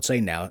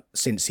 2014 now,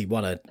 since he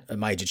won a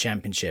major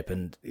championship,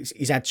 and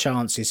he's had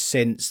chances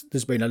since.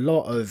 There's been a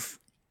lot of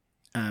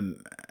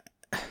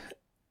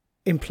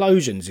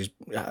implosions,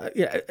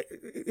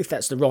 if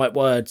that's the right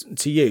word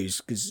to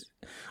use, because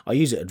I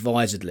use it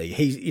advisedly.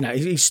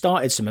 He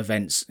started some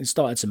events, he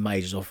started some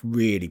majors off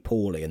really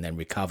poorly and then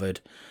recovered.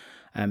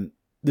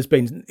 There's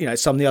been,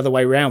 some the other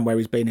way around where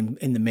he's been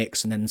in the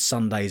mix and then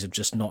Sundays have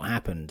just not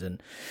happened.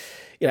 And,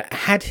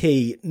 had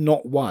he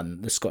not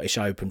won the Scottish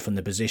Open from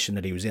the position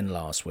that he was in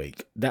last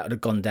week, that would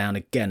have gone down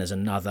again as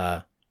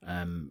another,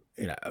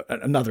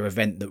 another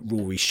event that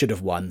Rory should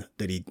have won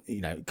that he,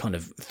 kind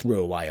of threw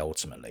away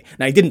ultimately.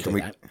 Now, he didn't do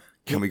that.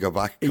 Can we go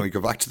back? Can we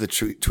go back to the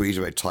tweet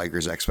about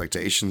Tiger's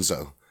expectations,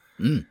 though?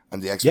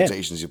 and the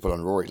expectations you put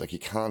on Rory. Like, you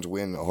can't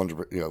win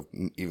 100,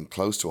 even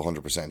close to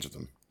 100% of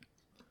them.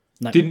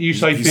 No. Didn't you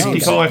say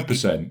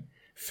 55%?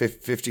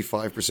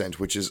 55%,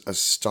 which is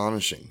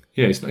astonishing.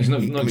 Yeah, it's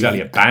not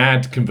exactly a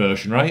bad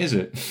conversion rate, is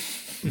it?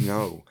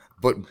 No,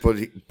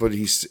 but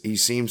he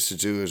seems to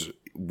do it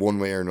one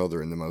way or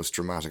another in the most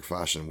dramatic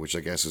fashion, which I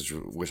guess is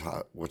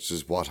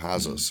what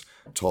has us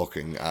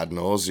talking ad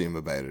nauseum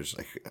about it,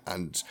 like,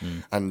 and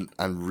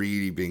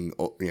really being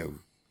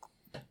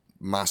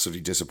massively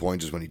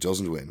disappointed when he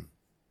doesn't win.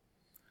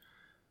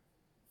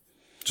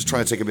 Just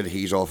trying to take a bit of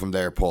heat off him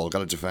there, Paul. Got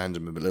to defend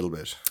him a little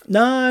bit.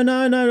 No.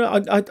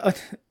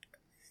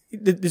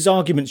 There's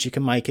arguments you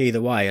can make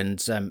either way,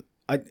 and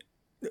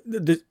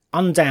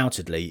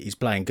undoubtedly he's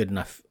playing good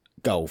enough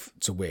golf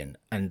to win,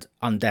 and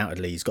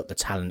undoubtedly he's got the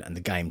talent and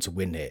the game to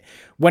win here.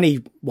 When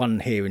he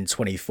won here in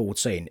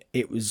 2014,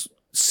 it was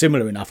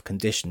similar enough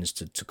conditions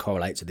to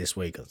correlate to this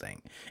week. I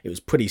think it was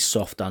pretty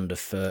soft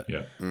underfoot.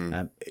 Yeah.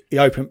 He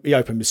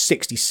opened with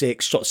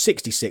 66, shot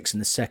 66 in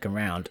the second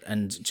round,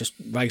 and just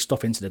raced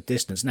off into the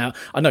distance. Now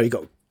I know he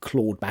got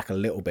clawed back a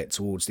little bit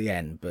towards the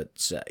end,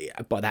 but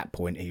by that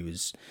point he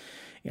was,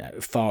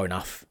 far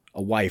enough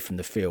away from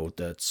the field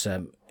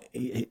that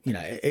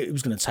it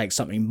was going to take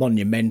something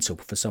monumental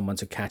for someone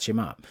to catch him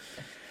up.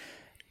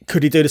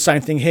 Could he do the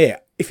same thing here?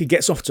 If he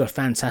gets off to a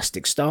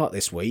fantastic start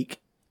this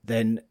week,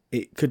 then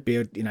it could be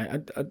a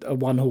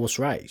one-horse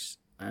race.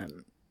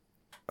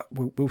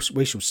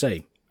 We shall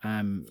see.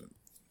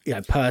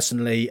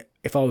 Personally,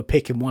 if I were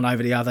picking one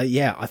over the other,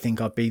 I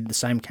think I'd be the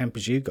same camp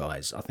as you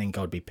guys. I think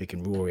I'd be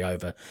picking Rory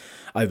over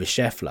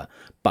Scheffler.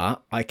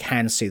 But I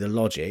can see the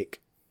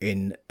logic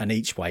in an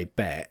each-way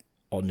bet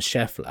on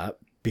Scheffler,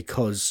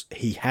 because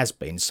he has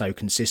been so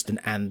consistent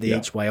and the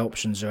each-way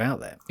options are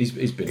out there. He's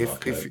been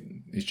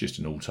it's just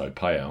an auto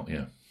payout,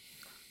 yeah.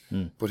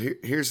 But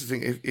here's the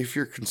thing. If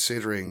you're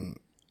considering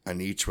an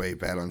each-way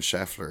bet on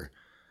Scheffler,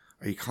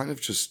 are you kind of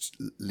just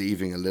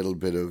leaving a little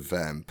bit of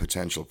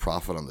potential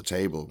profit on the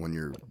table when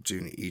you're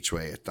doing each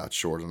way at that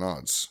short an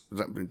odds?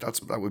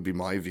 That would be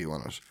my view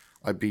on it.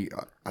 I'd be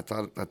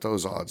at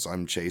those odds,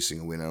 I'm chasing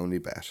a win-only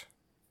bet.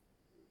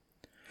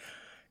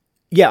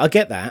 Yeah, I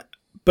get that.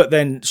 But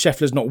then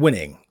Scheffler's not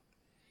winning,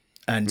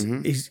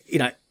 and he's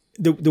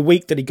the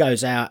week that he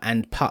goes out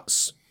and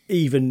putts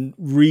even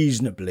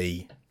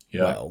reasonably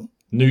well,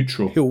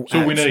 neutral. That's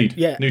all we need.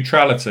 Yeah,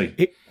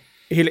 neutrality.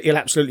 He'll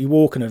absolutely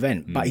walk an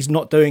event, but he's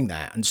not doing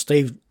that. And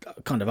Steve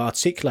kind of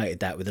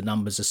articulated that with the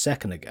numbers a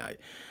second ago,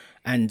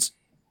 and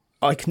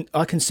I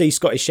can see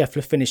Scotty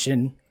Scheffler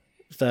finishing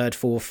 3rd,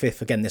 4th,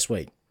 5th again this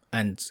week.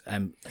 And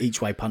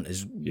each way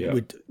punters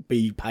would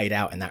be paid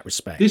out in that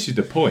respect. This is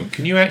the point.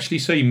 Can you actually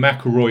see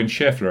McIlroy and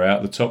Scheffler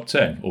out the top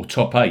 10 or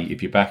top 8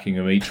 if you're backing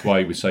them each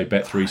way with, say,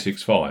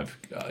 Bet365?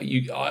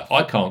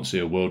 I can't see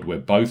a world where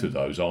both of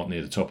those aren't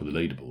near the top of the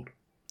leaderboard.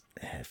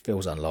 Yeah, it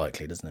feels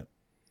unlikely, doesn't it?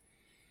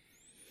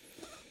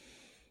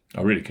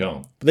 I really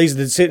can't. But these are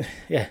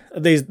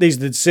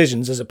the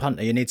decisions as a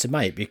punter you need to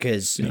make,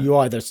 because you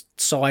either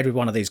side with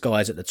one of these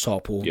guys at the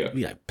top, or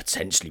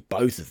potentially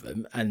both of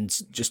them, and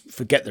just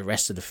forget the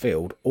rest of the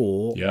field,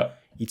 or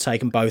you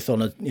take them both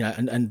on a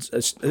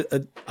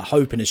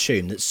hope and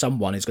assume that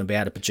someone is going to be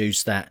able to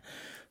produce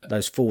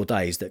those 4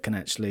 days that can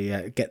actually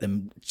get their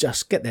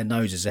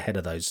noses ahead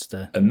of those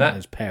pair at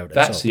the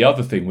That's top. the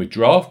other thing with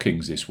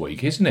DraftKings this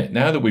week, isn't it?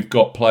 Now that we've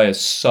got players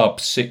sub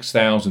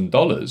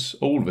 $6,000,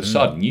 all of a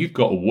sudden you've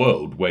got a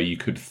world where you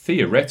could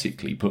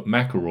theoretically put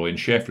McIlroy and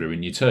Scheffler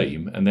in your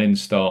team and then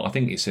start. I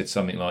think it said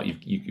something like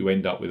you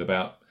end up with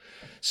about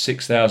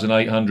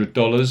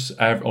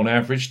 $6,800 on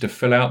average to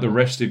fill out the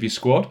rest of your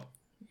squad,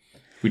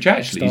 which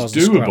actually is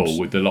doable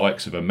with the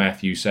likes of a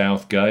Matthew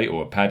Southgate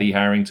or a Paddy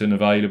Harrington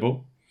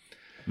available.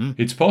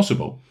 It's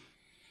possible.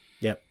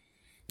 Yeah.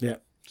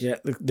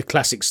 The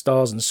classic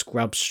stars and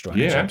scrubs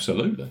strategy. Yeah,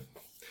 absolutely.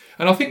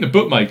 And I think the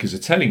bookmakers are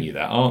telling you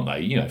that, aren't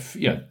they?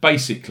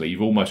 Basically,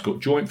 you've almost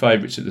got joint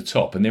favourites at the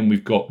top, and then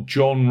we've got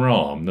Jon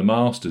Rahm, the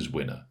Masters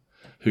winner,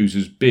 who's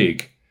as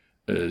big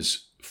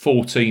as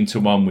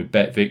 14-1 with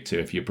BetVictor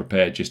if you're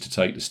prepared just to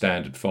take the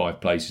standard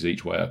 5 places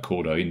each way at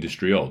Cordo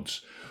industry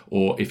odds,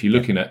 or if you're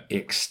looking at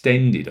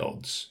extended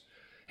odds,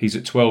 he's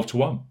at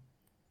 12-1.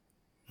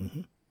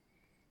 Mm-hmm.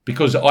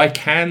 Because I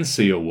can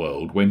see a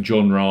world when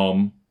Jon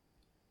Rahm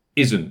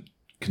isn't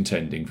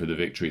contending for the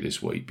victory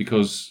this week,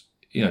 because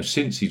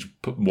since he's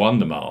won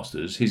the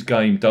Masters, his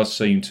game does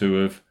seem to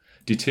have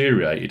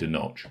deteriorated a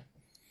notch.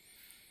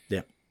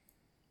 Yeah.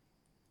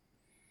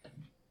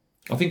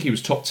 I think he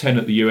was top 10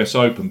 at the US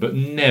Open, but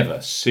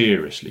never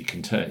seriously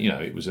contend.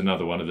 It was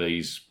another one of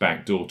these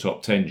backdoor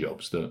top 10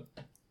 jobs that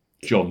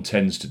John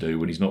tends to do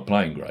when he's not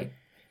playing great.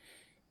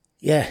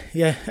 Yeah,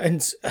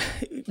 and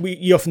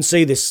you often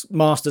see this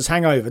Masters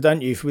hangover,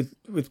 don't you,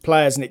 with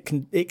players, and it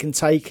can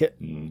take a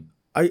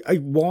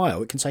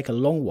while. It can take a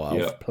long while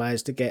for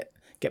players to get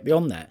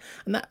beyond that.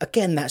 And that,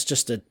 again, that's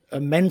just a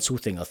mental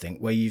thing, I think,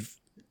 where you've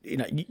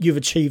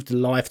achieved a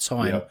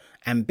lifetime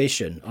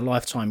ambition, a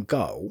lifetime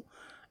goal,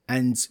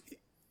 and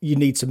you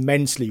need to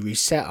mentally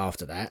reset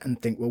after that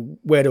and think, well,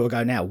 where do I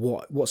go now?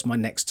 What's my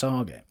next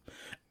target?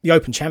 the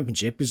Open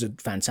Championship is a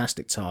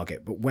fantastic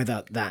target, but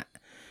whether that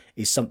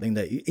is something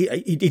that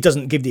he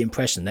doesn't give the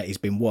impression that he's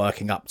been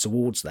working up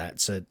towards that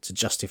to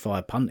justify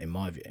a punt, in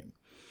my view.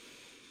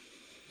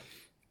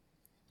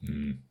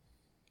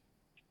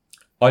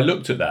 I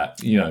looked at that,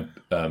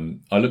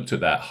 I looked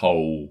at that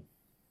whole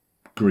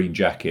green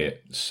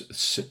jacket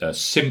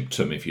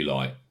symptom, if you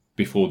like,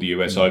 before the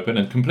US Open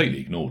and completely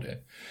ignored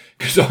it,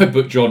 because I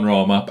put Jon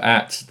Rahm up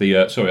at the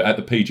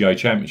PGA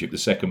Championship, the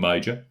second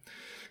major,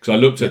 because I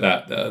looked at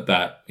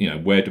that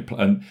where to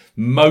play, and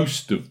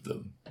most of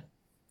the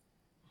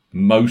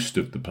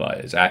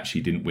players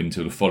actually didn't win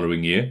till the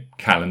following year,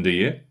 calendar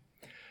year,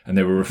 and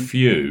there were a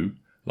few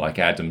like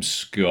Adam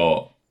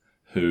Scott.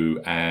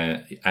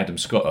 Adam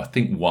Scott, I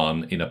think,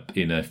 won in a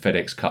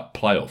FedEx Cup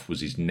playoff,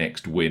 was his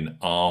next win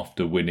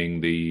after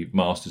winning the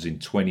Masters in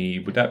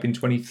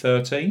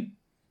 2013,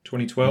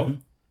 2012? Mm-hmm.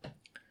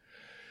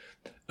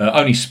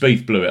 Only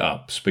Spieth blew it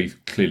up.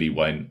 Spieth clearly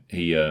went.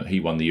 He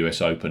won the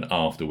US Open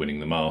after winning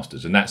the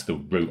Masters, and that's the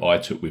route I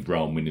took with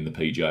Rahm winning the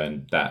PGA,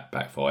 and that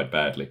backfired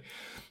badly.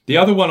 The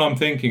other one I'm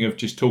thinking of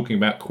just talking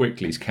about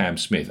quickly is Cam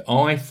Smith.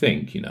 I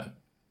think,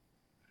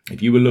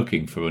 if you were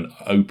looking for an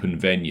open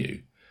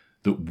venue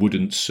that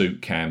wouldn't suit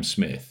Cam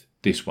Smith,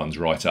 this one's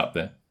right up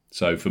there.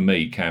 So for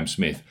me, Cam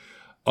Smith,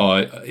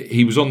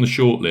 he was on the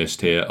short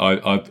list here.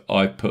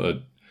 I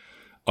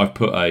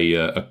put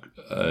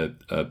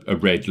a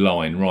red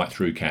line right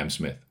through Cam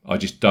Smith. I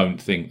just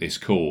don't think this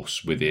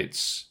course, with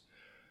its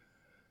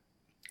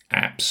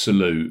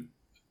absolute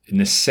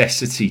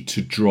necessity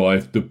to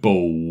drive the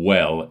ball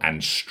well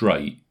and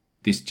straight,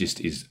 this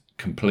just is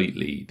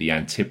completely the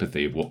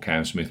antipathy of what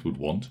Cam Smith would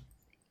want.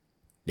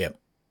 Yep.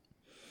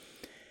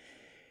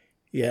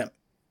 Yeah.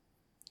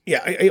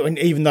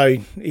 Even though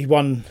he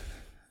won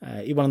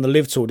on the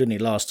Live Tour, didn't he,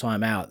 last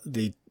time out?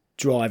 The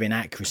driving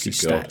accuracy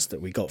stats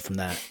that we got from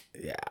that,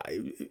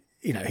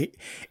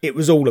 it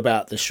was all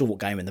about the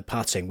short game and the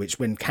putting, which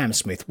when Cam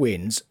Smith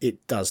wins,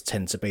 it does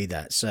tend to be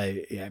that. So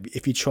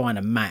if you're trying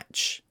to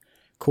match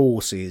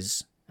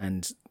courses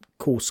and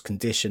course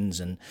conditions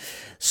and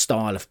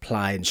style of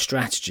play and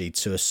strategy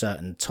to a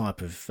certain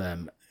type of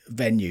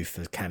venue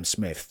for Cam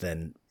Smith,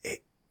 then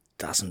it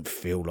doesn't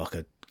feel like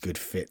a good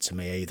fit to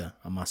me either,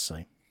 I must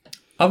say.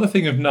 Other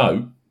thing of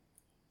note,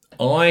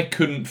 I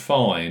couldn't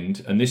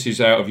find, and this is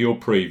out of your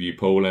preview,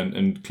 Paul,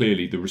 and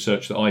clearly the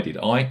research that I did,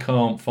 I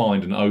can't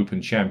find an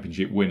Open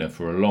Championship winner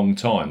for a long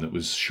time that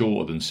was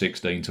shorter than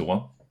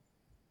 16-1.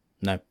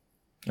 No.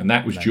 And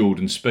that was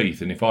Jordan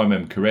Spieth, and if I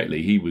remember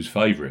correctly, he was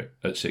favourite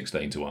at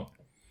 16-1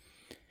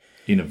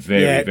 in a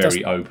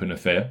very open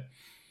affair.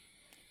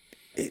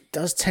 It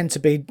does tend to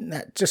be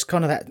that, just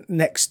kind of that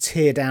next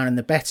tier down in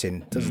the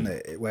betting, doesn't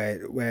it?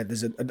 Where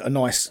there's a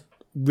nice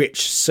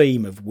rich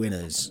seam of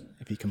winners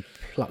if you can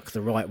pluck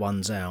the right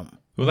ones out.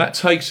 Well, that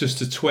takes us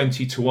to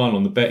 20-1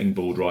 on the betting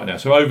board right now.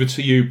 So over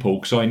to you, Paul,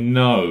 because I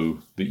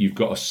know that you've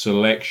got a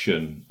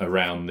selection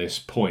around this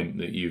point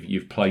that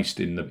you've placed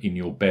in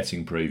your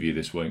betting preview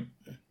this week.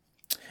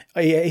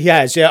 Yeah, he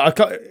has. Yeah,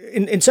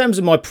 in terms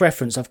of my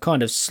preference, I've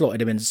kind of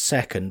slotted him in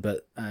second,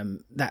 but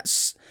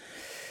that's.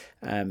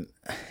 In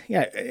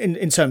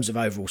terms of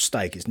overall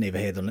stake, it's neither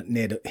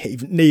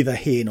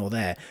here nor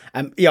there.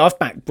 I've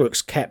backed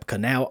Brooks Koepka.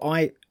 Now,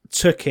 I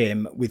took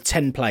him with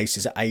 10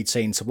 places at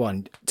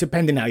 18-1,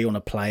 depending how you want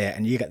to play it,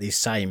 and you get these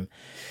same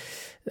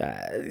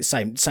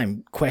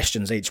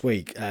questions each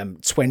week.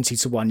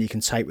 20-1 you can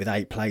take with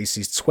 8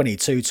 places,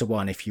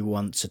 22-1 if you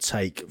want to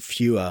take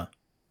fewer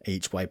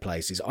each way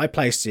places. I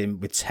placed him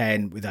with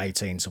 10 with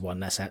 18-1.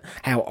 That's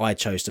how I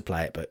chose to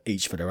play it, but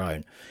each for their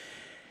own.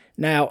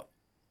 Now,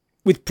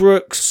 with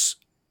Brooks,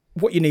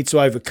 what you need to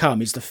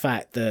overcome is the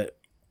fact that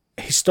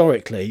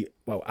historically,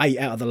 8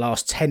 out of the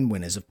last 10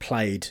 winners have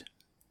played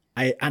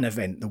an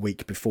event the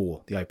week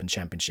before the Open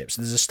Championship.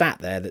 So there's a stat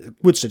there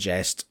that would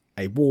suggest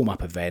a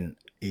warm-up event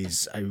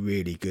is a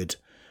really good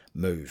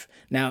move.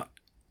 Now,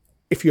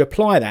 if you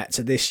apply that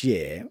to this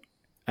year,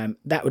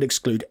 that would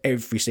exclude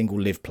every single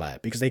live player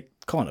because they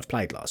can't have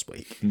played last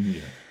week.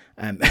 Yeah.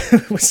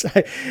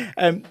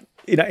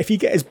 If you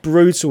get as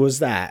brutal as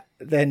that,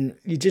 then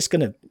you're just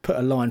going to put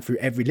a line through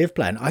every live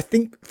player. And I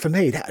think for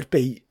me that would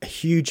be a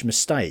huge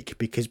mistake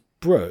because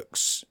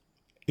Brooks,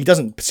 he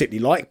doesn't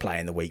particularly like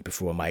playing the week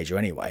before a major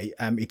anyway.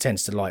 He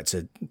tends to like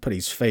to put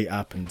his feet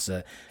up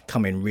and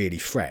come in really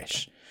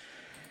fresh.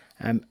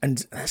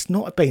 And that's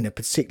not been a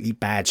particularly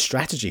bad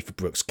strategy for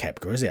Brooks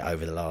Koepka, is it,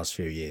 over the last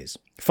few years?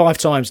 5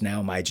 times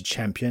now major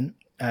champion.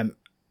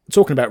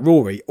 Talking about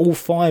Rory, all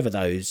 5 of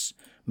those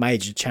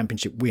major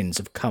championship wins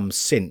have come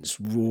since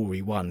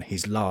Rory won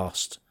his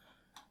last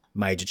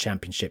major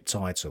championship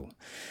title.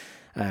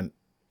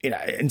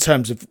 In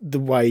terms of the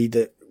way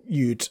that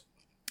you'd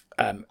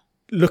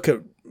look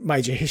at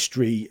major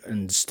history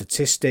and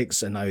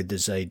statistics, I know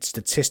there's a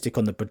statistic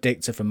on the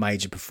predictor for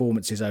major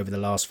performances over the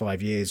last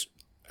 5 years.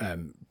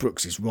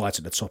 Brooks is right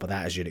at the top of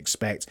that, as you'd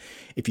expect.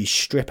 If you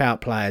strip out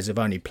players who've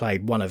only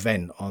played one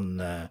event on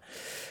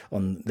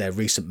their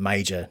recent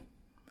major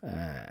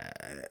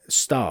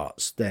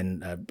starts,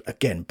 then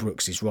again,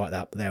 Brooks is right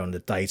up there on the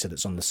data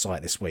that's on the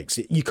site this week.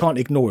 So you can't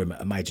ignore him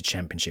at a major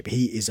championship.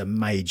 He is a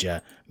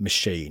major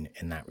machine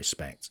in that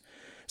respect.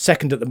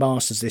 Second at the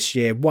Masters this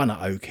year, won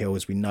at Oak Hill,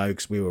 as we know,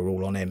 because we were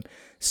all on him.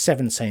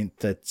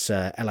 17th at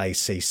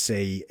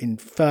LACC in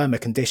firmer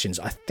conditions.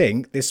 I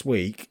think this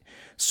week,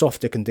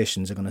 softer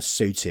conditions are going to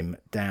suit him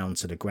down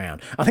to the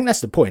ground. I think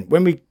that's the point.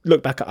 When we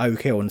look back at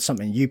Oak Hill, and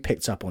something you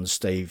picked up on,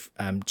 Steve,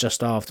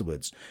 just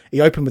afterwards, he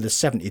opened with a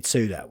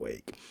 72 that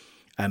week.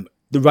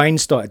 The rain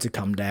started to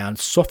come down,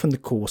 softened the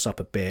course up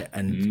a bit,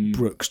 and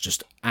Brooks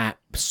just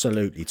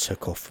absolutely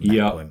took off from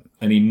that point.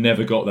 And he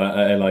never got that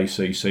at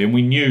LACC. And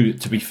we knew,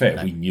 to be fair,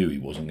 we knew he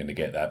wasn't going to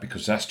get that,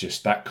 because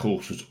that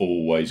course was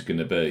always going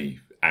to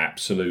be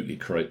absolutely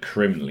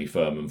criminally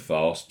firm and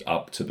fast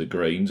up to the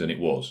greens, and it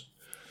was.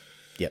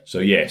 Yep. So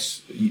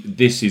yes,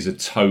 this is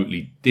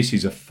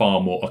a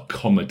far more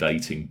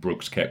accommodating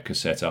Brooks Koepka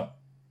setup.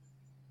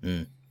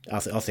 I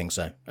think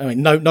so. I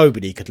mean,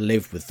 nobody could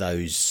live with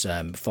those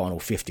final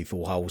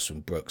 54 holes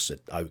from Brooks at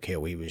Oak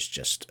Hill. He was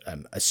just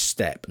a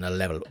step and a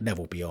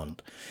level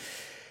beyond.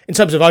 In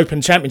terms of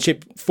Open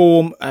Championship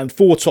form,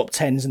 4 top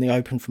 10s in the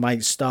Open from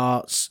 8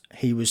 starts.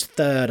 He was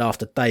third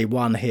after day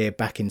one here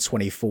back in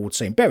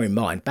 2014. Bear in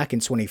mind, back in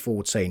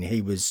 2014,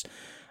 he was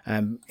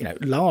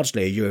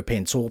largely a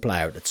European Tour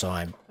player at the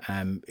time.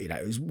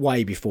 It was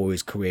way before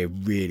his career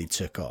really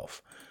took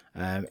off.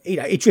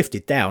 He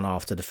drifted down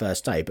after the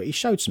first day, but he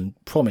showed some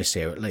promise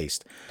here at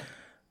least.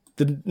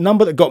 The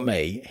number that got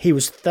me, he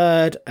was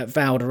third at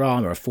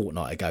Valderrama a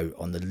fortnight ago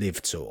on the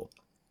Live Tour.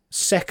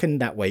 Second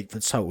that week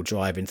for total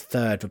driving,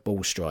 third for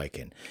ball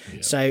striking.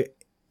 Yeah. So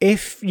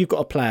if you've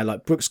got a player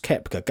like Brooks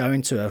Koepka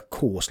going to a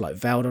course like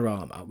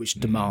Valderrama, which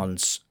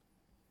demands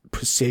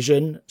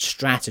precision,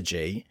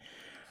 strategy,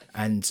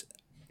 and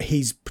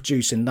he's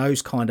producing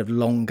those kind of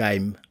long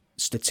game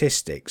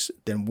statistics,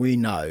 then we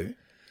know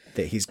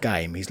that his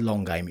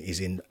long game is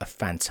in a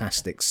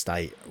fantastic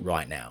state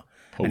right now.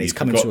 Paul, and he's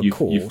coming to a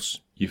course.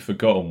 You've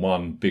forgotten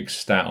one big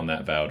stat on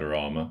that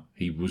Valderrama.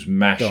 He was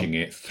mashing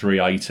it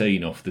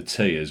 318 off the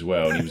tee as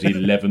well, and he was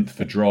 11th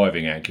for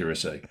driving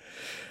accuracy.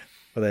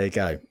 Well, there you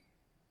go.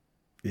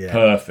 Yeah,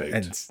 perfect.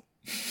 And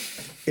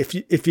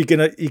if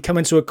you come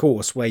into a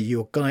course where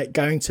you're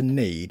going to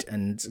need,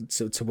 and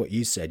to what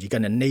you said, you're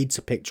going to need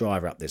to pick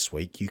driver up this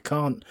week. You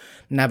can't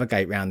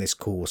navigate around this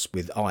course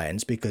with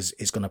irons because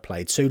it's going to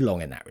play too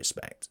long in that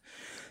respect.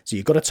 So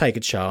you've got to take a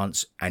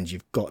chance, and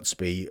you've got to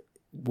be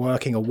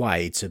working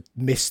away to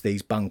miss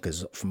these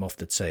bunkers from off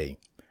the tee,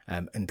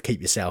 and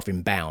keep yourself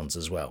in bounds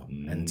as well.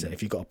 And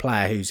if you've got a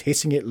player who's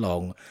hitting it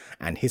long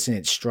and hitting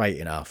it straight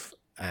enough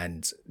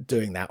and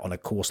doing that on a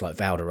course like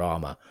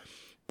Valderrama,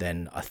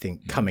 then I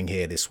think coming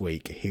here this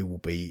week, he will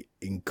be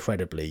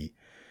incredibly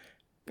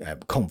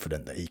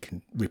confident that he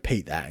can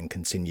repeat that and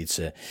continue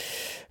to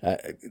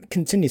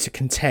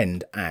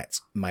contend at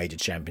major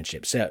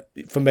championships. So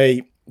for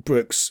me,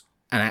 Brooks,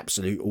 an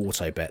absolute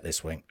auto bet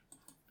this week.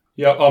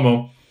 Yeah, I'm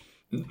on.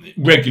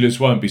 Regulars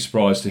won't be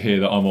surprised to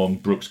hear that I'm on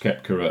Brooks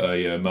Koepka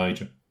at a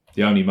major.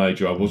 The only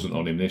major I wasn't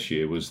on him this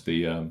year was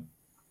the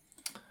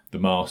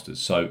Masters.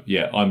 So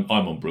yeah, I'm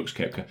on Brooks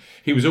Koepka.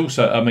 He was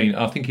also,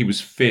 I think he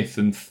was 5th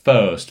and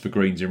 1st for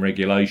greens in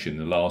regulation in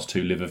the last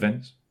 2 live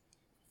events.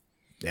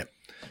 Yep.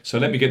 So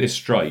let me get this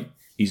straight.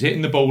 He's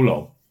hitting the ball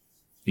long.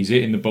 He's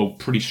hitting the ball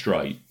pretty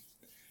straight.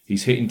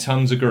 He's hitting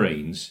tons of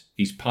greens.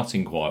 He's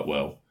putting quite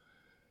well.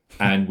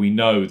 And we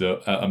know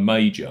that at a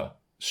major,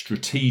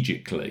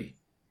 strategically,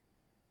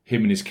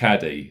 him and his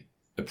caddy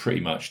are pretty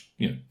much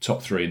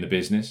top 3 in the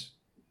business.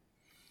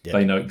 Yep.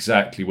 They know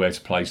exactly where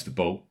to place the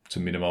ball to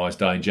minimise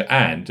danger.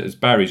 And, as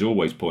Barry's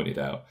always pointed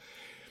out,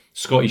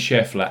 Scotty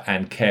Scheffler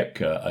and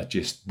Koepka are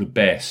just the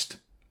best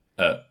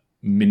at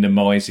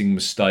minimising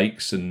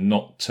mistakes and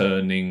not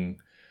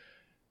turning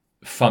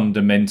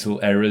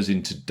fundamental errors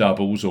into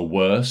doubles or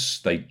worse.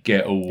 They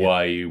get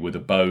away with a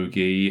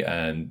bogey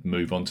and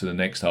move on to the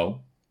next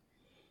hole.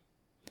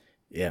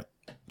 Yeah,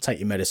 take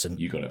your medicine.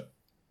 You got it.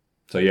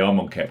 So yeah, I'm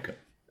on Koepka.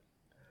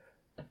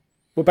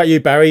 What about you,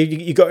 Barry?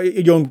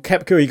 You're on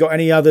Koepka. You got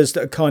any others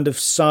that are kind of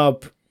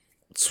sub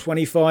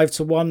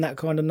 25-1, that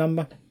kind of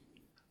number?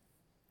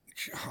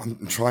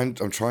 I'm trying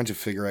to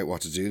figure out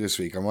what to do this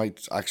week. I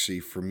might actually,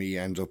 for me,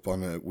 end up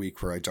on a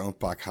week where I don't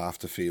back half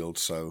the field.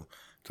 So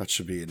that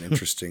should be an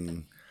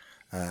interesting.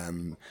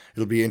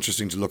 It'll be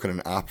interesting to look at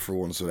an app for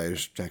once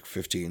without like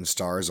 15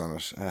 stars on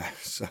it.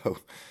 So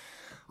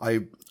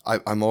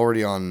I'm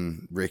already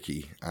on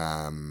Ricky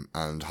and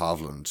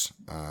Hovland.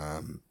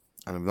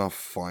 And I'm not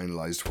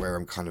finalised where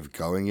I'm kind of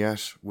going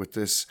yet with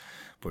this,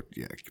 but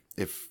yeah,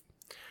 if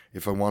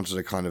I wanted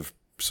a kind of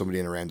somebody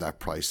in around that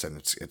price, then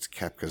it's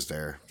Koepka's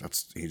there.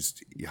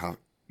 You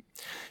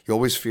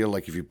always feel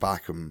like if you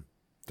back him,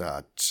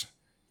 that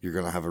you're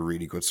going to have a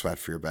really good sweat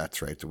for your bet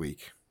throughout the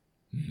week.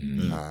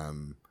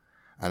 Mm-hmm.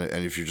 And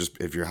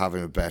if you're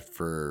having a bet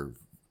for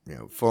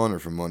fun or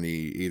for money,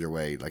 either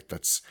way,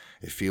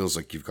 it feels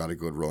like you've got a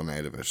good run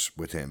out of it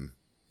with him.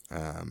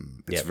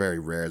 It's very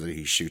rare that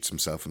he shoots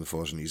himself in the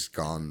foot and he's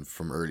gone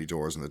from early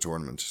doors in the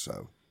tournament.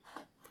 So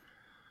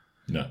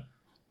No.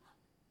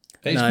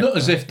 It's No. not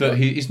as if that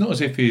it's not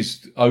as if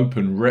his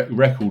Open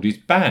record is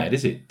bad,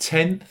 is it?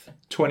 10th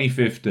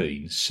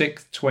 2015,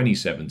 6th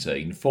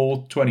 2017,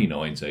 4th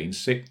 2019,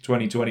 6th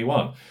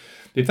 2021.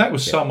 If that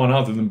was someone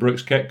other than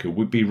Brooks Koepka,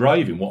 we'd be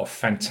raving what a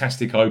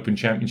fantastic Open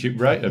Championship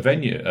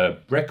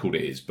record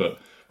it is. But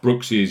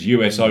Brooks's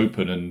US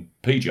Open and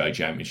PGA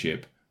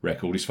Championship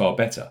record is far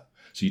better.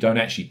 So you don't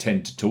actually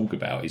tend to talk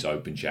about his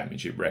Open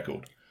Championship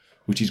record,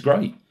 which is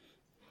great.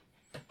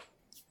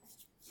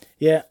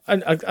 Yeah,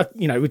 and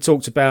we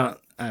talked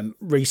about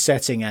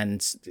resetting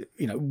and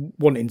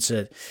wanting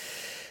to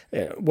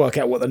work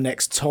out what the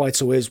next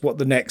title is, what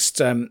the next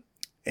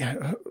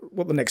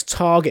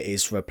target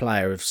is for a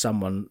player of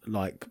someone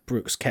like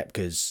Brooks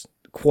Koepka's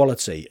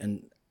quality,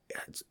 and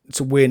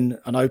to win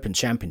an Open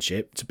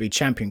Championship, to be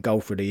champion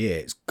golfer of the year,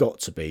 it's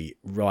got to be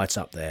right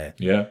up there.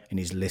 In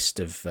his list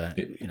of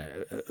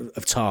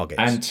of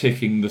targets, and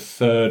ticking the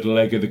third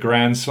leg of the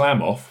Grand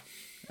Slam off.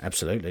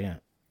 Absolutely, yeah.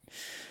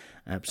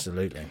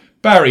 Absolutely.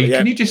 Barry,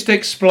 can you just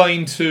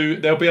explain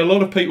there'll be a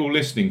lot of people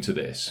listening to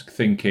this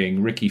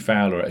thinking Ricky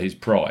Fowler at his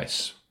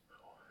price.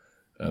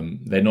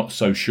 They're not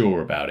so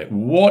sure about it.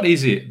 What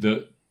is it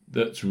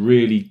that's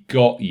really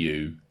got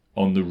you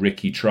on the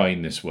Ricky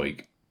train this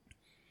week?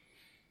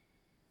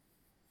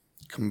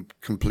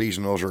 Complete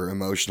and utter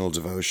emotional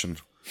devotion.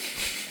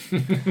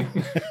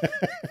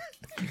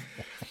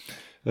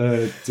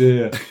 Oh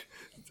dear.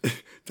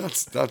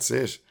 That's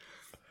it.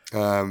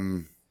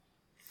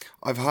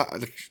 I've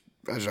had,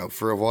 I don't know,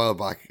 for a while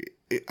back,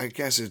 I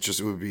guess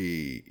it would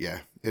be,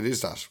 it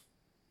is that.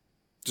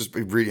 Just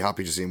be really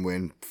happy to see him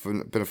win.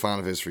 Been a fan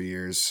of his for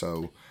years,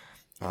 so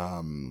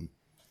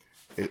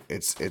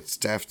it's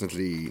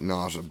definitely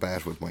not a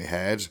bet with my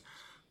head.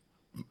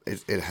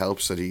 It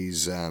helps that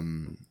he's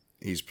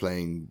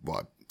playing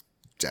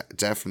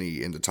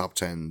definitely in the top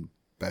 10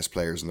 best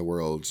players in the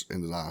world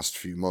in the last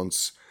few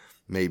months,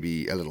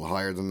 maybe a little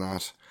higher than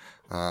that.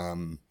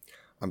 I'm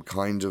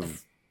kind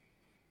of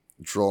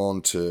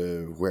drawn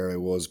to where I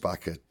was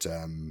back at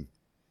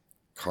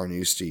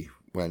Carnoustie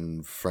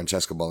when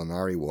Francesco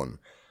Molinari won,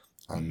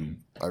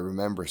 and I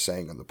remember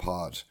saying on the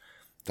pod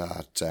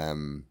that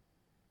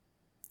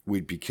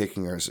we'd be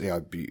kicking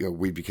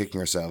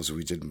ourselves if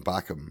we didn't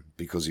back him,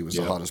 because he was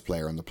the hottest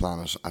player on the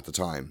planet at the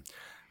time.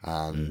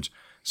 And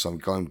so I'm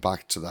going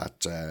back to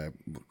that.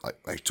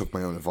 I took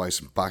my own advice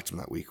and backed him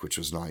that week, which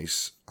was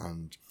nice.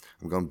 And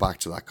I'm going back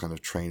to that kind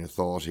of train of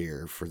thought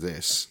here for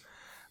this,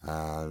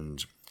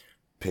 and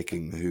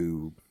picking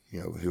who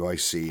I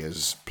see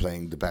as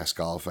playing the best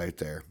golf out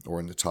there, or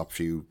in the top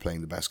few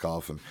playing the best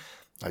golf, and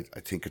I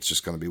think it's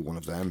just going to be one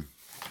of them.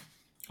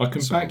 I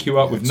can back you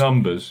up with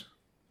numbers.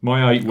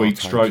 My 8-week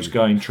strokes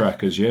gained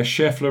trackers,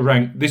 Scheffler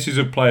ranked. This is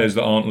of players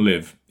that aren't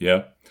live,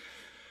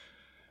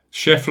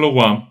 Scheffler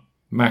 1,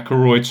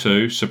 McIlroy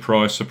 2,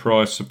 surprise,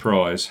 surprise,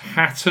 surprise.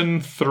 Hatton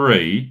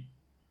 3.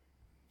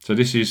 So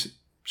this is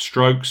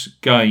strokes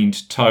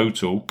gained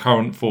total,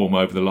 current form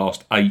over the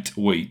last 8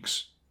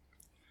 weeks.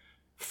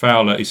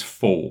 Fowler is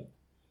 4.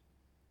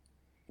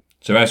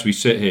 So as we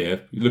sit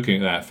here,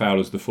 looking at that,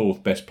 Fowler's the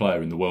 4th best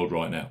player in the world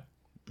right now.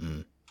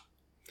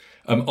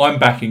 I'm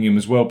backing him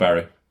as well,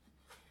 Barry.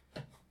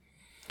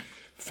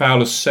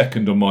 Fowler's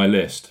 2nd on my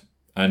list.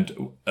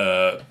 And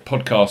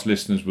podcast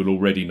listeners will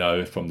already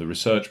know from the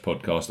research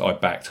podcast, I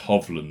backed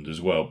Hovland as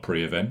well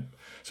pre-event.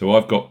 So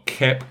I've got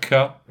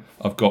Koepka,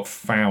 I've got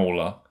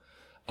Fowler,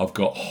 I've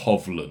got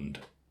Hovland.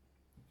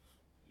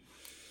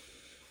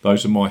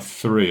 Those are my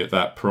 3 at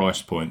that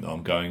price point that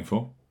I'm going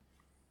for.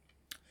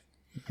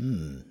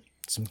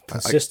 Some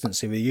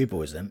consistency with you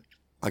boys then.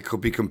 I could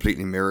be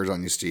completely mirrored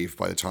on you, Steve,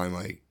 by the time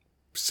I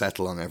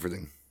settle on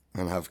everything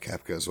and have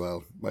Koepka as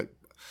well. But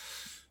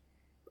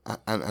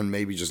and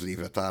maybe just leave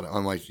it at that. I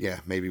might,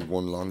 maybe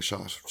one long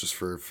shot just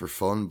for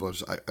fun,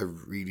 but I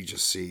really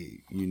just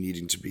see you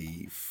needing to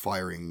be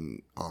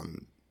firing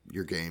on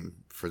your game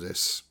for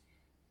this.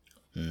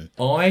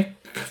 I,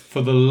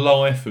 for the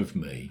life of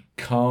me,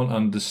 can't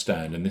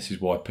understand, and this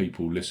is why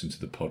people listen to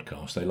the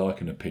podcast. They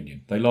like an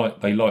opinion. They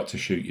like to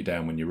shoot you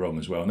down when you're wrong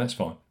as well, and that's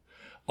fine.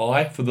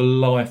 I, for the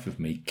life of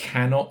me,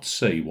 cannot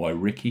see why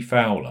Ricky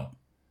Fowler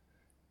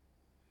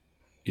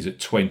is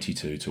at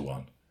 22 to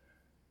 1,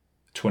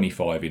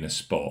 25 in a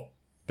spot,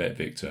 Bet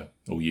Victor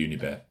or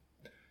Unibet,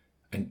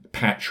 and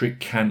Patrick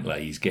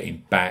Cantlay is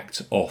getting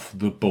backed off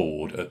the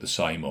board at the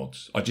same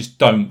odds. I just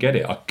don't get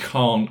it. I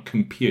can't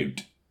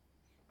compute.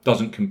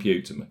 Doesn't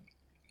compute to me.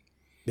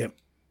 Yep.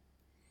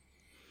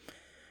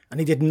 And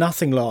he did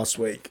nothing last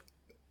week.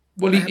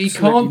 Well, he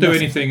can't do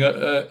anything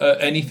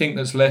anything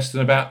that's less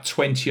than about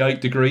 28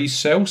 degrees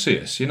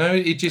Celsius.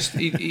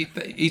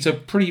 He's a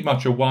pretty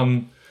much a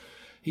one.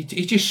 He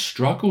just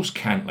struggles,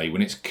 Cantlay,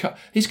 when it's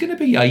going to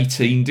be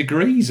 18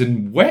 degrees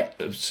and wet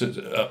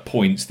at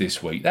points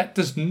this week. That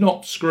does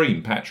not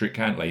scream Patrick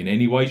Cantlay in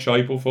any way,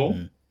 shape, or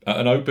form at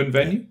an open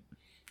venue.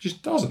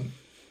 Just doesn't.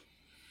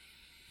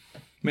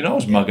 I mean, I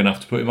was mug enough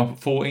to put him up at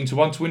 14 to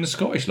 1 to win the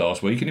Scottish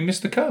last week, and he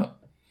missed the cut.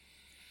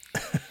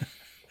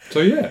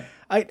 So yeah,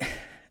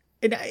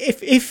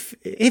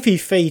 if he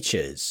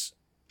features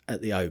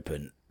at the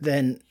Open,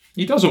 then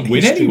He doesn't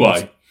win history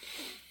anyway.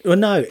 well,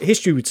 no,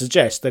 history would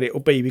suggest that it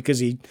will be because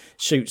he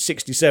shoots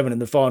 67 in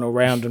the final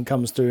round and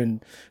comes through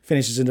and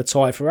finishes in a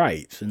tie for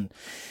 8th. And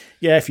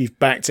yeah, if you've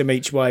backed him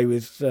each way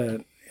with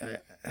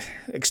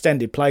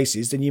extended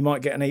places, then you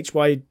might get an each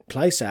way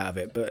place out of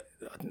it. But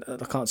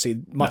I can't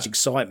see much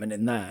excitement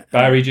in that.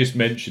 Barry just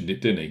mentioned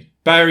it, didn't he?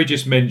 Barry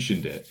just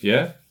mentioned it,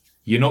 yeah?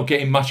 You're not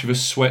getting much of a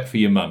sweat for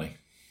your money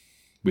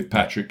with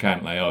Patrick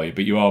Cantlay, are you?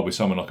 But you are with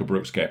someone like a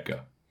Brooks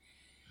Koepka.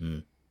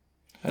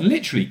 And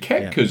literally,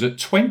 Koepka's at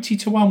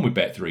 20-1 with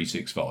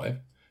Bet365.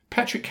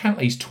 Patrick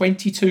Cantlay's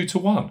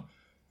 22-1.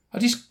 I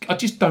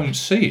just don't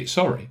see it.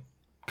 Sorry,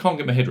 can't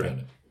get my head around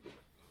it.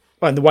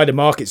 Well, and the way the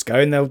market's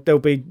going, they'll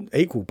be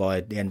equal by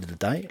the end of the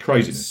day.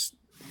 Craziness.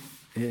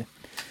 Yeah,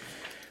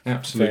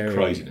 Absolute very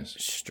craziness.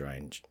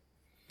 strange.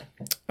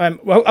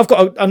 Well, I've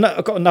got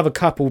another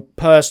couple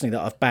personally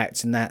that I've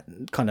backed in that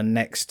kind of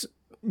next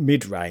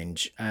mid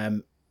range.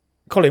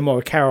 Colin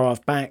Morikawa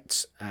I've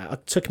backed. I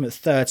took him at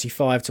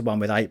 35-1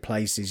 with 8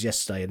 places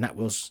yesterday, and that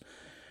was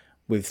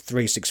with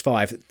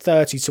 365.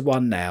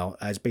 30-1 now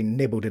has been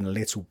nibbled in a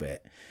little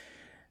bit.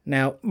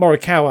 Now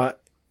Morikawa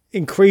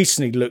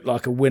increasingly looked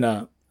like a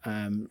winner,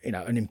 an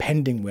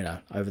impending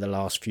winner over the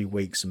last few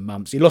weeks and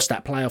months. He lost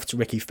that playoff to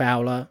Ricky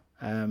Fowler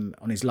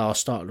on his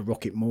last start at the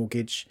Rocket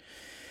Mortgage.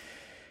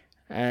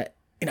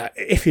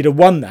 If he'd have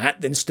won that,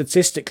 then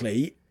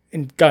statistically,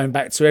 in going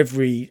back to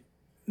every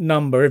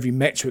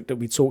metric that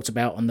we talked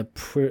about on the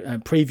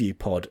preview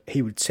pod,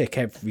 he would tick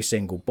every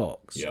single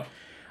box. Yeah.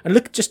 And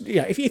look,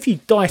 if you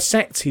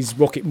dissect his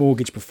Rocket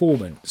Mortgage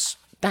performance,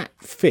 that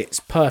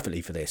fits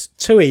perfectly for this.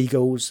 2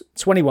 eagles,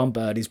 21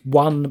 birdies,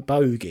 1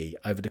 bogey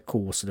over the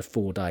course of the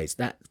 4 days.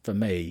 That, for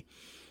me,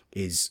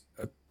 is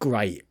a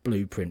great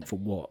blueprint for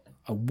what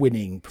a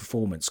winning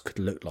performance could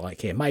look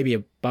like here. Maybe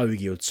a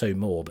bogey or 2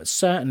 more, but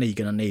certainly you're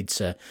going to need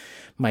to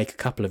make a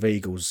couple of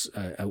eagles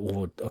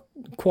or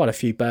quite a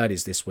few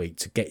birdies this week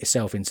to get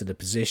yourself into the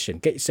position,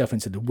 get yourself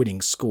into the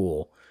winning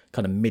score,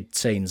 kind of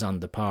mid-teens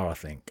under par, I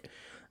think,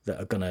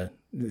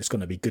 it's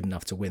going to be good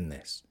enough to win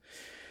this.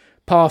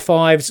 Par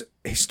 5s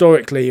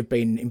historically have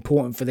been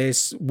important for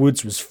this.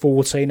 Woods was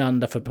 14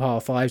 under for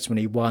par 5s when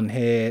he won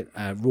here.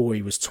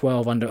 Rory was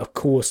 12 under. Of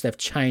course, they've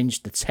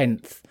changed the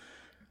 10th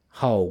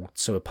hole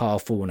to a par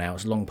 4 now.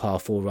 It's a long par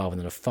 4 rather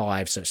than a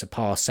 5, so it's a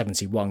par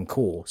 71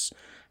 course.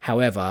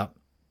 However,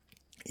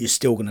 you're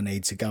still going to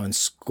need to go and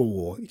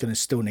score. You're going to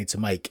still need to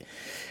make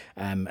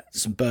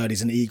some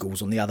birdies and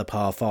eagles on the other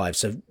par 5.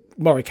 So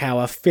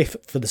Morikawa,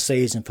 5th for the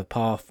season for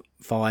par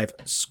 5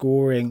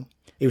 scoring.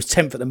 He was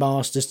 10th at the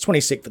Masters,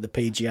 26th at the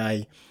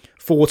PGA,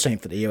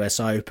 14th at the US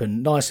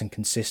Open, nice and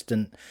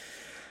consistent.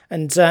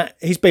 And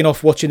he's been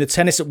off watching the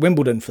tennis at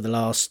Wimbledon for the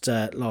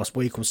last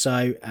week or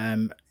so.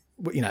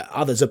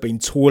 Others have been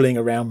toiling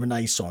around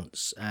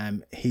Renaissance.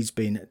 He's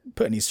been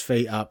putting his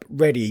feet up,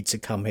 ready to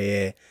come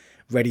here,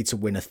 ready to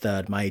win a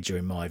 3rd major,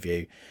 in my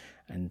view.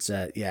 And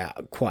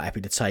quite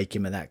happy to take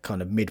him at that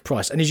kind of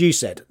mid-price. And as you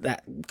said,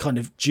 that kind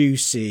of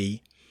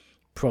juicy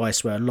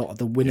price where a lot of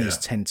the winners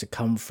tend to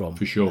come from,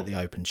 for sure, at the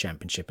Open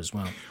Championship as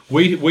well.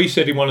 We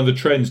said in one of the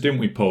trends, didn't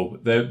we, Paul?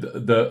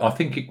 I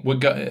think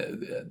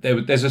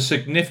there's a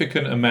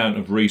significant amount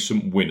of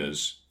recent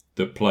winners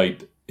that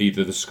played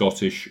either the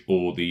Scottish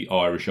or the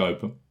Irish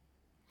Open.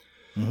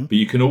 Mm-hmm. But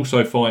you can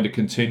also find a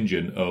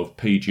contingent of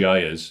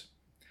PGAers,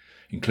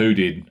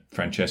 including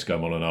Francesco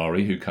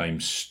Molinari, who came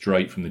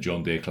straight from the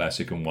John Deere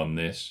Classic and won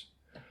this.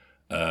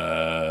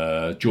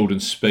 Jordan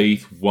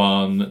Spieth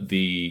won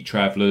the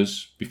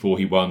Travellers before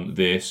he won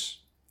this.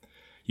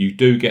 You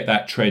do get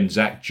that trend.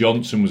 Zach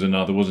Johnson was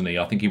another, wasn't he?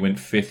 I think he went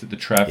 5th at the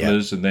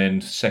Travellers and then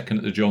 2nd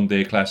at the John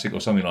Deere Classic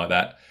or something like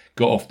that.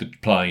 Got off the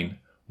plane,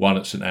 won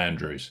at St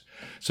Andrews.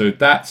 So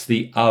that's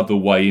the other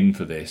way in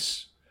for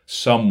this.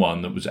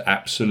 Someone that was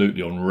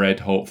absolutely on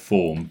red-hot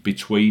form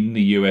between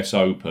the US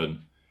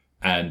Open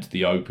and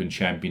the Open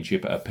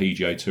Championship at a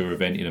PGA Tour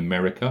event in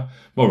America.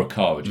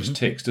 Morikawa just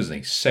ticks, doesn't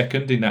he?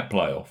 2nd in that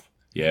playoff,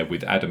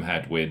 with Adam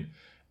Hadwin.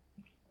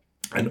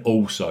 And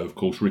also, of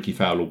course, Ricky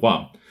Fowler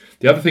won.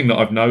 The other thing that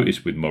I've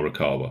noticed with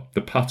Morikawa,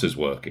 the putter's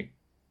working.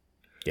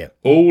 Yeah.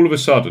 All of a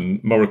sudden,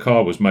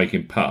 Morikawa's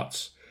making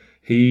putts.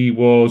 He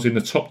was in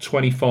the top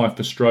 25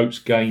 for strokes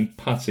gained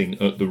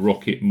putting at the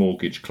Rocket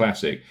Mortgage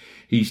Classic.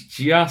 He's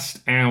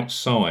just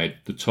outside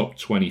the top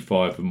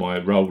 25 of my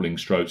rolling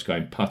strokes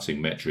gained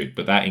putting metric,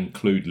 but that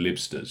includes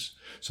Libsters.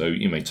 So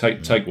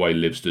take away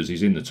Libsters,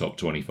 he's in the top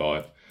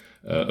 25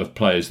 of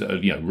players that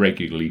are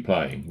regularly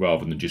playing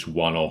rather than just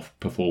one-off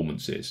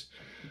performances.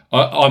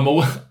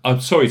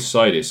 I'm sorry to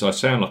say this, I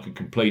sound like a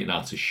complete and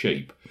utter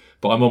sheep,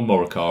 but I'm on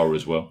Morikawa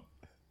as well.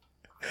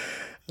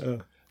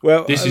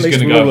 Well, this is going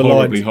to go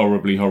horribly,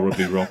 horribly,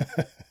 horribly wrong.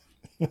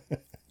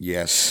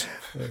 Yes.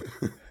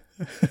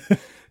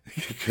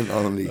 You can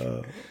only.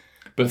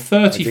 But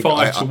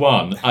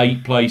 35-1,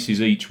 8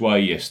 places each way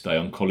yesterday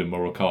on Colin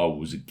Morikawa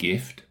was a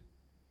gift.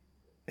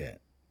 Yeah.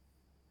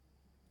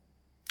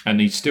 And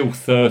he's still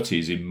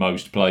 30s in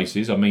most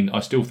places. I mean,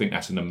 I still think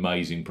that's an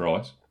amazing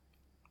price.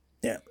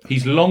 Yeah.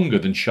 He's longer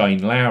than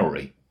Shane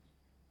Lowry.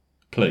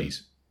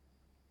 Please.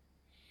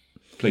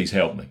 Please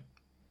help me.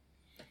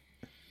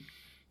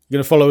 You're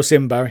going to follow us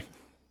in, Barry?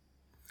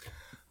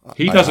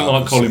 He doesn't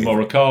like Colin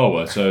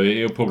Morikawa, so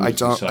he'll probably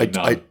say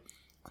no.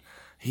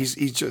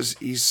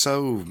 He's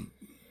so,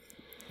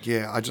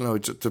 yeah, I don't know.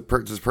 The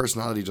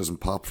personality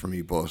doesn't pop for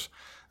me, but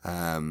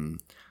I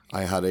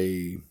had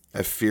a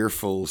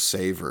fearful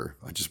saver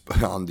I just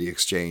put on the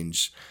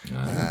exchange,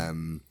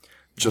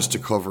 just to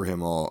cover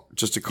him off,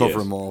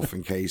 him off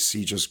in case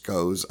he just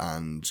goes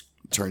and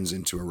turns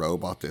into a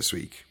robot this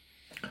week.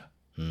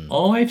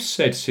 I've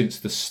said since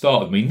the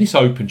start, this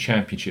Open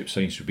Championship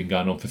seems to have been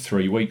going on for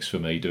 3 weeks for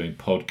me, doing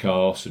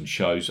podcasts and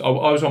shows. I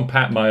was on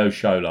Pat Mayo's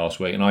show last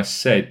week, and I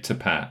said to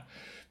Pat,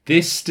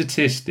 this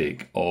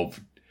statistic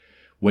of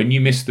when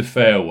you miss the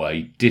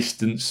fairway,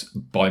 distance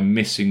by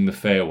missing the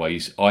fairway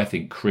is, I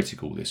think,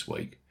 critical this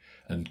week.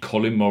 And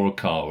Colin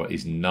Morikawa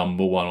is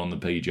number one on the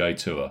PGA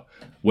Tour.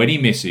 When he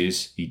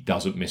misses, he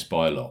doesn't miss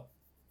by a lot.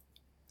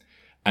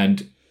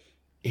 And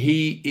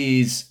he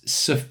is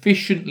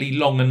sufficiently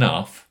long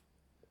enough,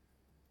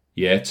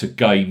 to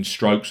gain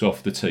strokes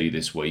off the tee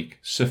this week.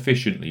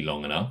 Sufficiently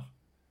long enough.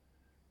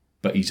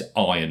 But he's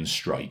iron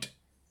straight.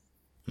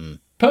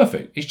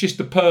 Perfect. It's just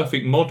the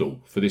perfect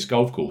model for this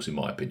golf course, in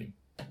my opinion.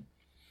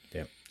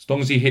 Yeah. As long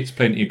as he hits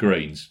plenty of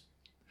greens.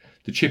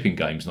 The chipping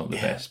game's not the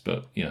best,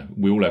 but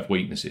we all have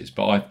weaknesses.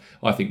 But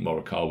I think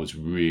Morikawa was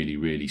really,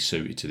 really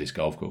suited to this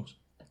golf course.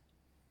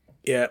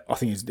 Yeah, I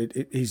think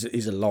he's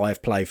a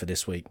live play for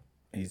this week.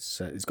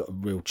 He's got a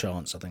real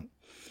chance, I think.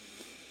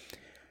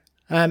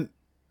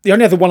 The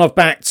only other one I've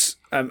backed,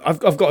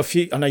 I've got a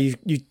few. I know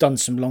you've done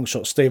some long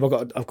shots, Steve. I've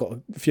got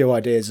a few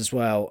ideas as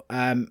well.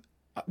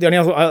 The only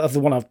other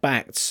one I've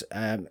backed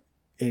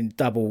in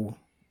double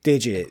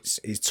digits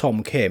is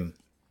Tom Kim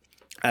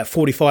at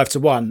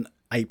 45-1,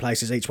 8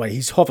 places each way.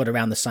 He's hovered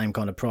around the same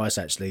kind of price.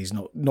 Actually, he's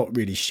not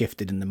really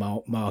shifted in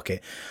the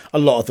market. A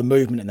lot of the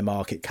movement in the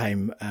market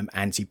came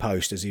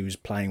anti-post as he was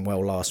playing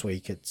well last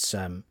week at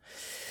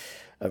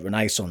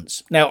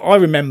Renaissance. Now, I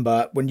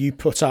remember when you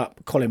put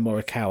up Colin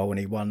Morikawa when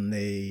he won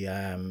the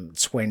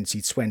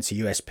 2020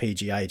 US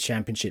PGA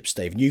Championship,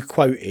 Steve, and you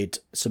quoted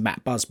Sir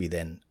Matt Busby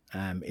then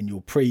in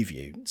your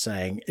preview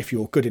saying, if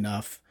you're good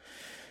enough,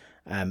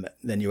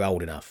 then you're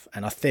old enough.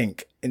 And I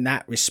think in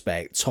that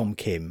respect, Tom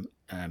Kim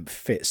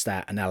fits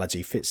that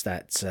analogy, fits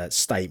that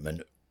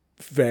statement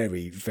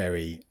very,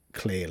 very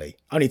clearly.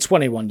 Only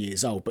 21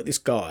 years old, but this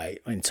guy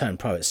turned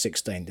pro at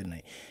 16, didn't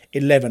he?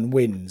 11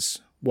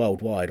 wins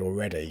worldwide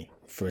already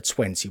for a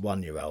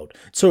 21-year-old.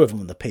 2 of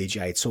them on the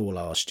PGA Tour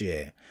last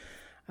year.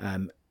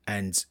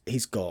 And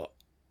he's got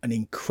an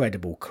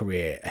incredible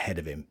career ahead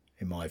of him,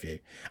 in my view.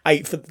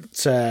 8th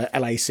at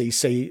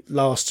LACC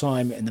last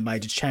time in the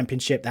Major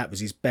Championship. That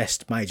was his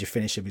best major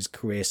finish of his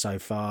career so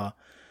far.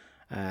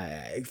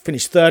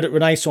 Finished 3rd at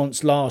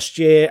Renaissance last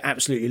year.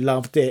 Absolutely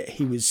loved it.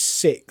 He was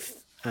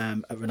 6th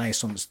at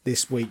Renaissance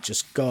this week,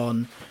 just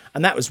gone.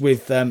 And that was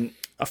with a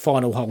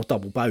final hole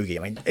double bogey.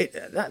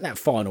 That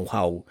final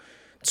hole,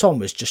 Tom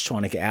was just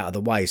trying to get out of the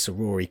way so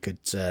Rory could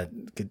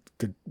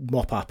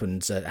mop up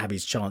and have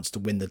his chance to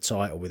win the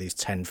title with his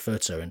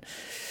 10-footer, and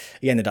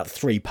he ended up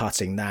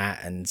 3-putting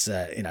that, and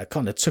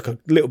kind of took a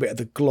little bit of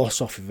the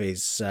gloss off of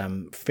his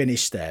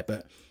finish there.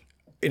 But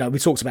we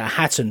talked about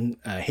Hatton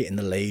hitting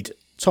the lead.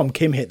 Tom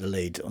Kim hit the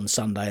lead on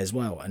Sunday as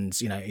well, and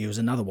he was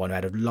another one who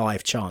had a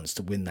live chance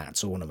to win that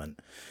tournament.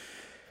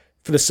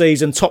 For the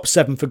season, top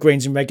 7 for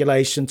greens in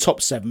regulation,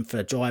 top 7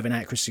 for driving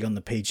accuracy on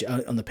the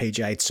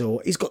PGA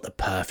Tour. He's got the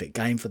perfect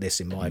game for this,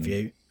 in my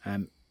view.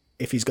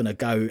 If he's going to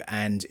go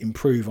and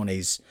improve on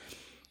his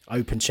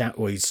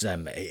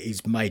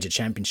his major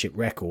championship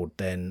record,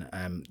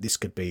 then this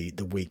could be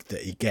the week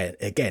that he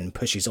again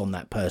pushes on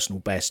that personal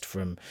best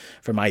from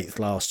 8th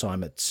last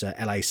time at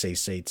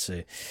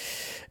LACC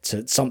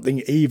to something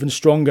even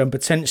stronger and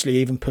potentially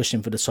even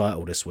pushing for the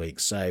title this week.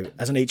 So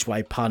as an each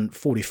way punt,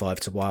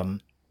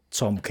 45-1.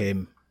 Tom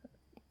Kim,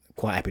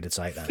 quite happy to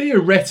take that.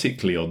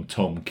 Theoretically on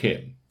Tom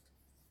Kim,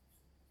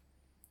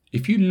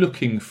 if you're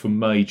looking for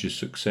major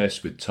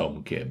success with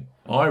Tom Kim,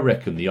 I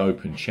reckon the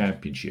Open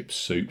Championship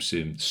suits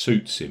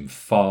him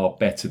far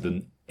better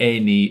than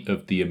any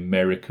of the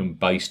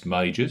American-based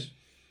majors.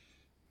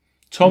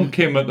 Tom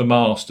Kim at the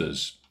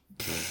Masters,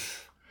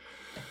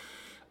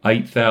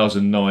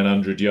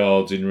 8,900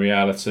 yards in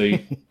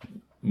reality.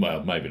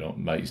 Well, maybe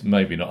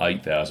not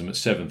 8,000, but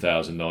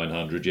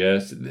 7,900.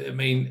 Yes,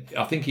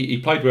 I think he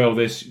played well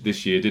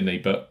this year, didn't he?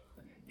 But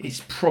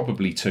it's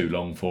probably too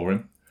long for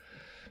him.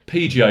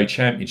 PGA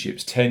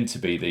Championships tend to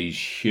be these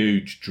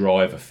huge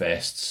driver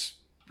fests.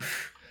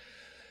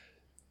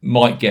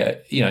 Might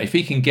get, if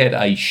he can get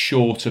a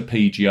shorter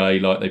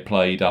PGA like they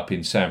played up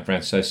in San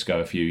Francisco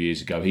a few years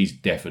ago, he's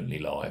definitely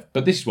live.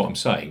 But this is what I'm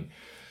saying.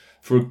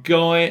 For a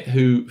guy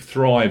who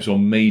thrives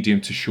on medium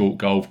to short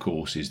golf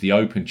courses, the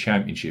Open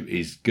Championship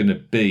is going to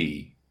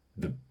be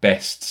the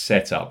best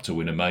setup to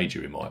win a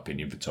major, in my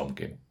opinion, for Tom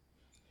Kim.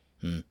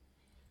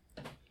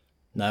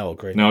 No, I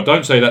agree. Now, I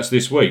don't say that's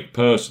this week,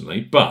 personally,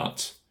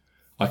 but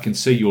I can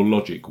see your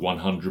logic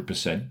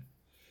 100%.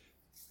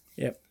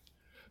 Yep.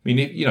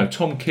 mean,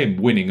 Tom Kim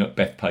winning at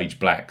Bethpage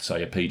Black,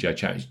 say a PGA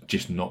Championship, is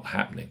just not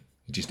happening.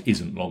 It just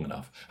isn't long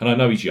enough. And I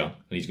know he's young and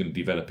he's going to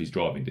develop his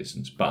driving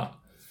distance, but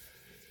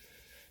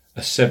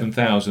a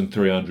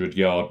 7,300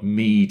 yard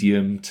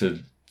medium to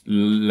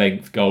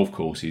length golf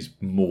course is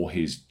more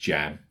his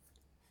jam.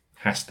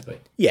 Has to be.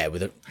 Yeah,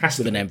 with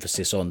an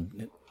emphasis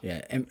on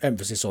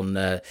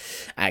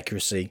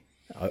accuracy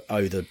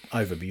over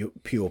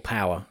pure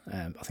power.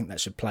 I think that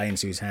should play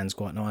into his hands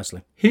quite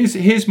nicely.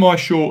 Here's my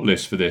short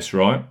list for this,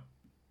 right?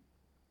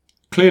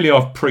 Clearly,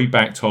 I've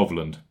pre-backed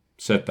Hovland.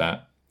 Said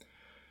that.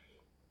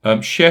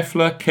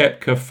 Scheffler,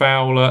 Koepka,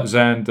 Fowler,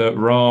 Xander,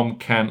 Rahm,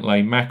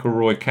 Cantlay,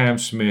 McIlroy, Cam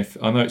Smith.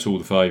 I know it's all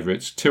the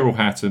favourites. Tyrrell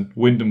Hatton,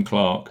 Wyndham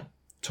Clark,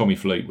 Tommy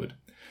Fleetwood.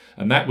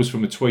 And that was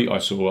from a tweet I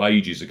saw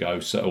ages ago,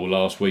 or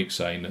last week,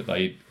 saying that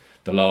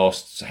the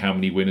last how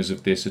many winners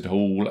of this had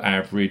all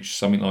averaged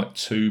something like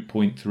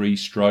 2.3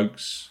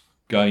 strokes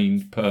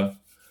gained per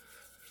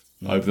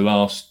over the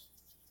last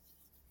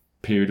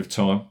period of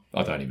time.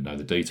 I don't even know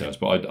the details,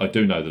 but I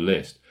do know the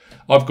list.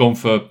 I've gone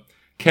for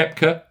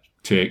Koepka,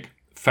 tick.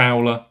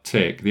 Fowler,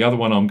 tick. The other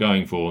one I'm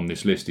going for on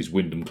this list is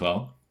Wyndham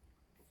Clark.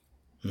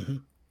 Mm-hmm.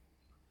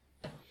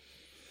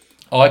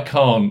 I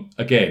can't,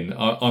 again,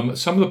 I'm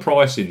some of the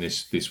pricing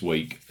this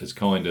week has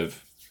kind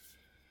of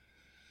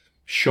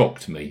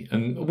shocked me.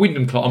 And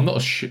Wyndham Clark, I'm not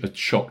as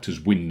shocked as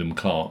Wyndham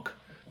Clark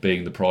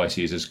being the price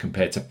he is as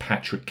compared to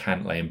Patrick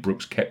Cantlay and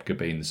Brooks Koepka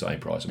being the same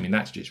price. I mean,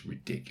 that's just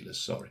ridiculous,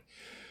 sorry.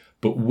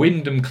 But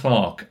Wyndham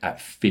Clark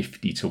at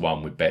 50 to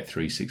 1 with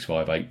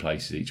Bet365, 8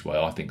 places each way,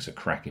 I think is a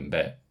cracking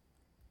bet.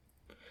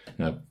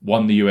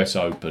 Won the US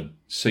Open,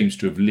 seems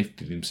to have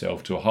lifted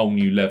himself to a whole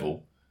new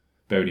level.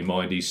 Bearing in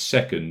mind he's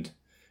second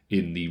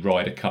in the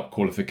Ryder Cup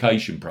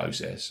qualification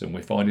process, and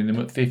we're finding him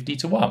at 50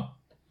 to 1.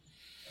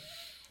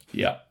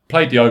 Yeah,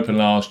 played the Open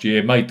last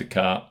year, made the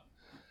cut.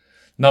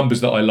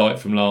 Numbers that I like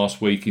from last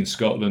week in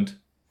Scotland: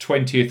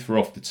 20th for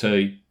off the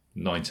tee,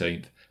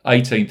 19th,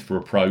 18th for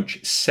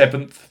approach,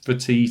 7th for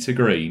tee to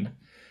green.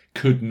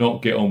 Could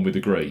not get on with the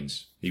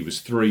greens. He was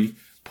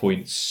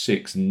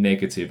 3.6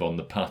 negative on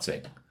the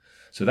putting.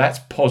 So that's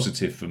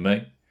positive for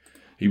me.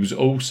 He was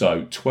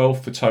also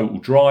 12th for total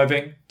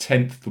driving,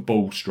 10th for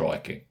ball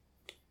striking.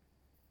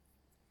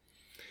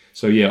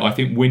 So yeah, I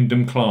think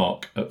Wyndham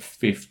Clark at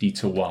 50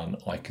 to 1,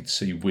 I could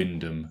see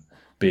Wyndham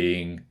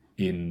being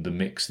in the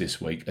mix this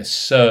week, as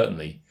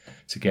certainly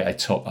to get a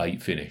top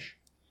 8 finish.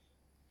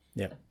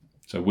 Yeah.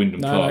 So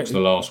Wyndham Clark's the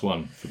last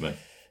one for me.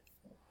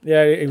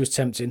 Yeah, it was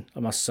tempting, I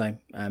must say.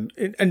 And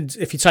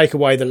if you take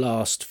away the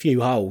last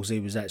few holes, he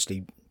was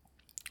actually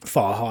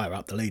far higher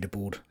up the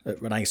leaderboard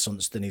at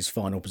Renaissance than his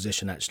final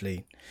position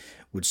actually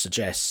would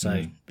suggest.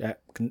 So yeah,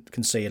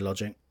 can see your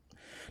logic.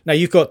 Now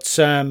you've got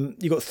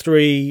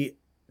 3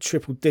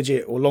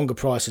 triple-digit or longer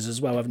prices as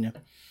well, haven't you?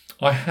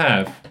 I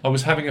have. I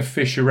was having a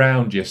fish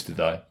around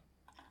yesterday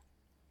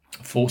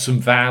for some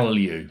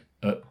value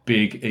at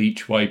big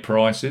each-way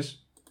prices.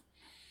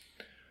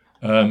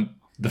 The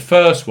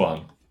first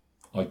one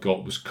I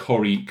got was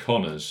Corey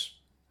Connors,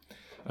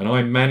 and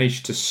I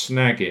managed to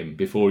snag him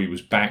before he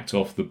was backed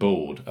off the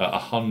board at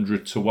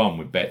 100 to 1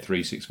 with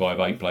Bet365,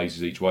 8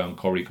 places each way on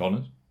Corey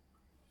Connors.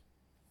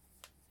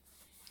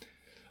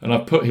 And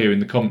I've put here in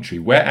the commentary,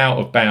 where out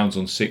of bounds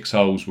on 6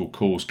 holes will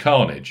cause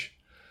carnage,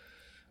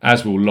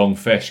 as will long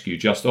fescue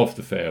just off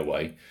the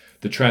fairway.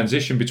 The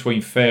transition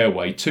between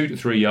fairway, 2 to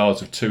 3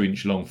 yards of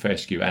 2-inch long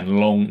fescue and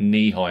long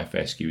knee-high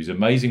fescue is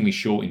amazingly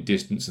short in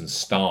distance and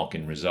stark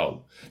in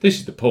result. This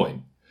is the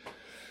point.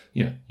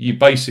 You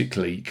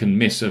basically can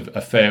miss a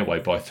fairway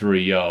by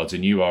 3 yards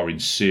and you are in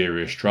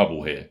serious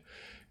trouble here.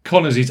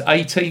 Connors is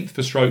 18th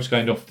for strokes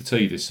gained off the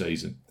tee this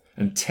season,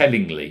 and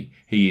tellingly,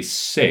 he is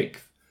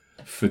 6th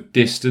for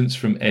distance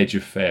from edge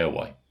of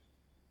fairway.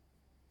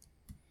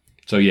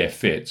 So yeah,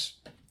 fits.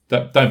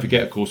 Don't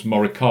forget, of course,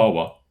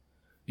 Morikawa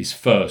is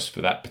first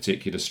for that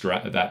particular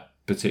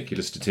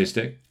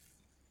statistic.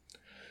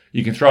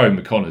 You can throw in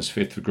McConnors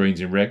 5th for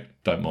greens in reg.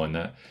 Don't mind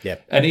that. Yeah.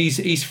 And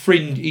he's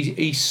fringe.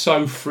 He's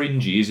so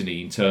fringy, isn't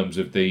he? In terms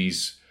of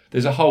these,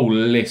 there's a whole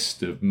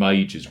list of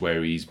majors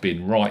where he's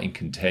been right in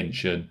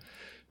contention.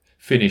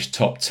 Finished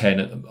top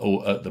 10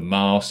 at the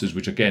Masters,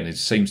 which again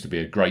seems to be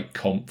a great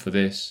comp for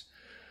this.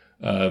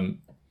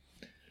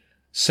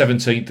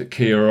 17th at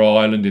Kia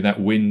Island in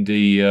that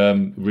windy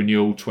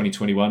renewal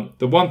 2021.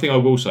 The one thing I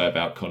will say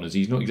about Connors,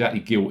 he's not exactly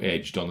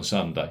gilt-edged on a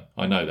Sunday.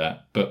 I know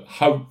that. But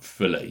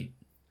hopefully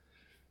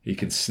he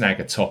can snag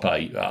a top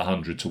 8 at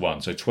 100 to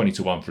 1. So 20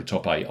 to 1 for a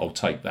top 8, I'll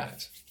take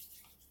that.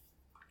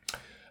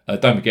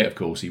 Don't forget, of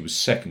course, he was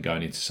second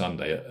going into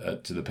Sunday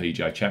to the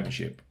PGA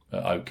Championship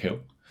at Oak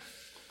Hill.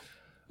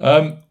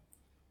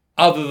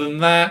 Other than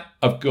that,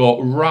 I've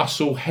got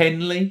Russell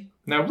Henley.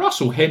 Now,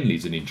 Russell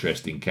Henley's an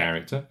interesting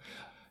character.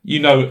 You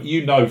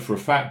know for a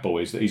fact,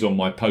 boys, that he's on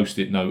my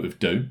post-it note of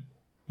doom.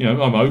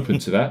 I'm open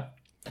to that.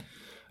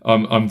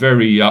 I'm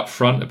very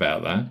upfront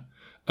about that.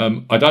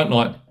 I don't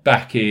like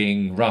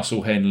backing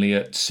Russell Henley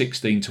at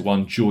 16 to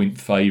 1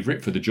 joint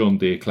favourite for the John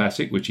Deere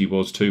Classic, which he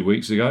was 2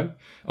 weeks ago.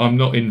 I'm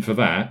not in for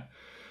that.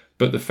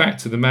 But the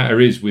fact of the matter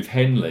is, with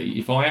Henley,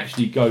 if I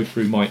actually go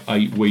through my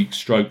 8-week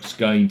strokes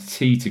gained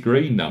tee to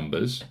green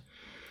numbers,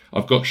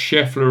 I've got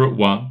Scheffler at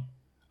 1,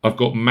 I've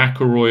got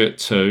McIlroy at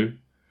 2,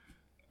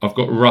 I've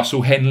got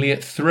Russell Henley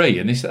at 3,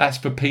 and that's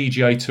for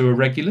PGA Tour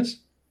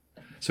regulars.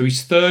 So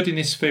he's third in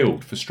this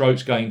field for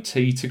strokes gained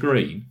tee to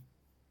green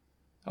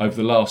over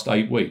the last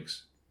 8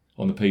 weeks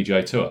on the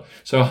PGA Tour.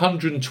 So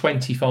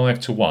 125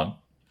 to 1.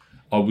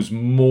 I was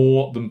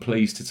more than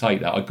pleased to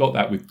take that. I got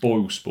that with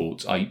Boyle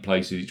Sports, 8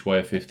 places each way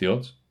of 50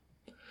 odds.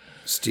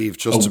 Steve,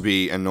 just to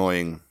be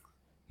annoying,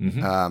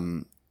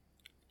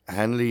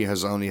 Henley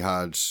has only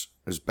had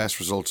his best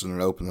results in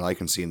an Open that I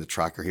can see in the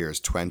tracker here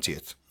is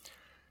 20th.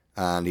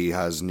 And he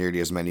has nearly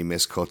as many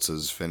missed cuts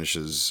as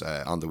finishes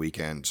on the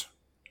weekend.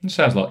 It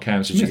sounds like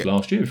Cam Smith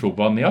last year, who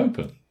won the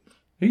Open.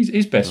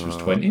 His best was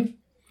 20th.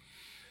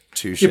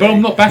 Touche. Yeah, but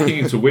I'm not backing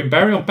him to win,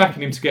 Barry. I'm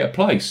backing him to get a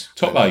place.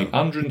 Top 8,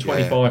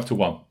 125 to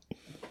 1.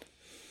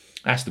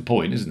 That's the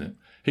point, isn't it?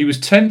 He was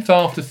 10th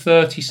after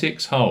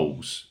 36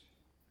 holes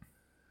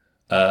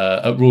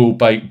at Royal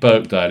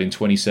Birkdale in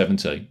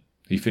 2017.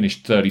 He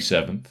finished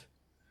 37th.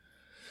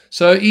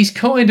 So he's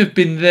kind of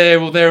been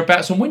there or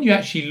thereabouts. And when you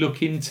actually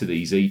look into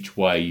these each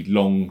way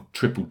long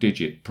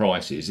triple-digit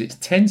prices, it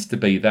tends to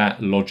be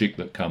that logic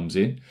that comes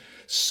in.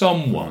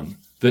 Someone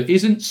that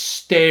isn't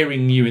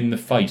staring you in the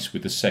face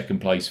with the second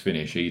place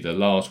finish either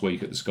last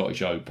week at the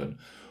Scottish Open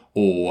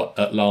or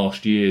at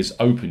last year's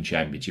Open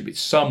Championship. It's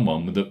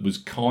someone that was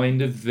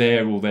kind of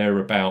there or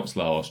thereabouts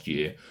last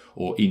year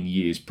or in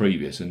years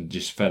previous and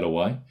just fell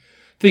away.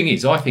 Thing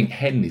is, I think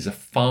Henley's a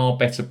far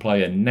better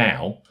player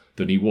now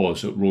than he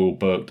was at Royal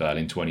Birkdale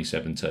in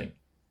 2017.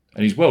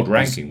 And his world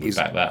ranking would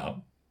back that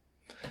up.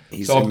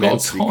 So I've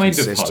got a kind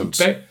consistent.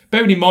 Of hope.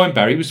 Bearing in mind,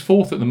 Barry, he was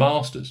 4th at the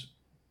Masters.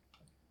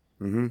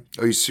 Mm-hmm.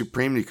 Oh, he's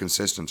supremely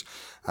consistent.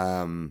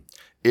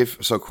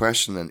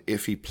 Question then,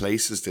 if he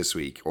places this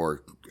week,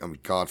 or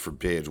God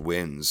forbid,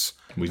 wins.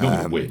 Well, he's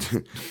not going to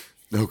win.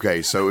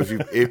 Okay, so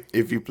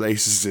if he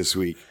places this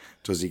week,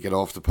 does he get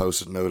off the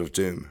post-it note of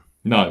doom?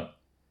 No.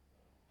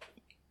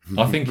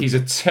 I think he's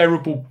a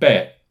terrible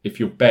bet if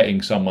you're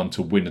betting someone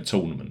to win a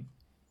tournament.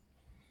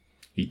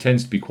 He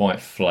tends to be quite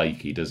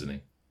flaky, doesn't he?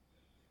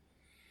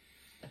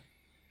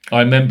 I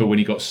remember when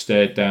he got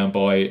stared down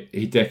by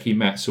Hideki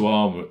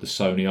Matsuyama at the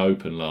Sony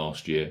Open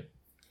last year.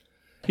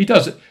 He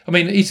does. I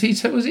mean,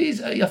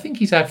 I think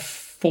he's had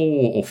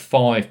 4 or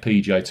 5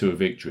 PGA Tour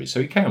victories,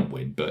 so he can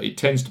win, but it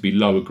tends to be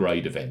lower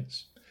grade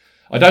events.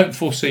 I don't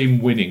foresee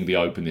him winning the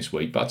Open this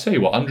week, but I tell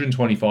you what,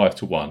 125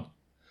 to 1,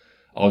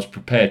 I was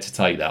prepared to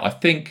take that. I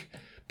think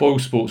Boyle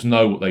Sports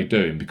know what they're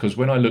doing, because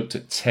when I looked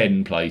at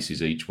 10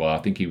 places each way, I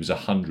think he was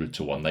 100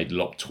 to 1. They'd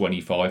lopped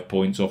 25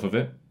 points off of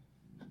it.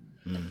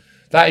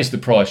 That is the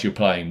price you're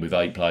playing with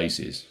 8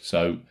 places.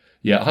 So,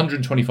 yeah,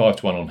 125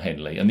 to 1 on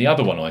Henley. And the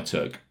other one I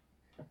took,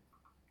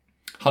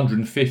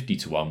 150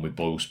 to 1 with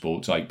Boyle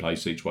Sports, 8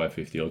 places each way of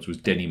 50 odds, was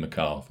Denny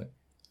McCarthy,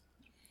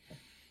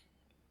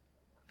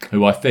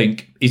 who I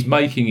think is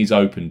making his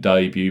Open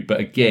debut. But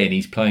again,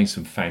 he's playing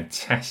some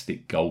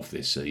fantastic golf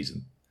this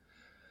season.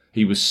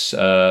 He was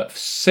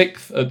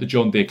 6th at the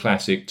John Deere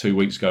Classic 2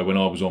 weeks ago when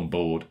I was on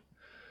board.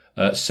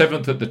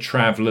 7th at the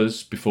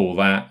Travellers before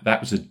that. That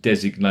was a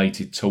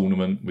designated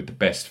tournament with the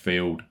best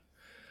field.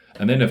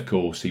 And then, of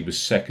course, he was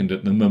 2nd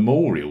at the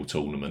Memorial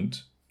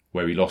Tournament,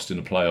 where he lost in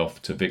a playoff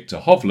to Victor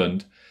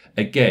Hovland.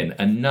 Again,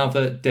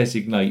 another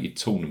designated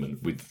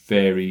tournament with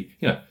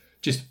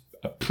just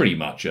pretty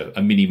much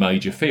a mini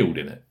major field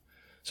in it.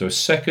 So a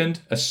 2nd,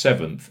 a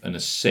 7th and a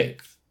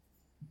 6th.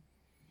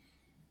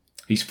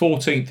 He's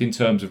 14th in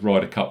terms of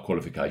Ryder Cup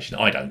qualification.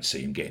 I don't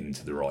see him getting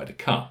into the Ryder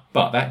Cup,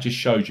 but that just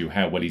shows you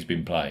how well he's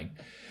been playing.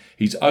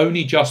 He's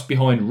only just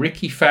behind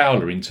Ricky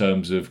Fowler in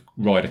terms of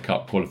Ryder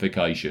Cup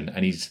qualification,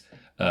 and he's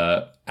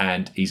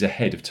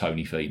ahead of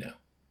Tony Finau.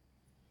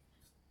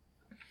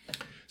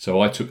 So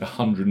I took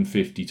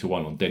 150 to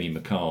 1 on Denny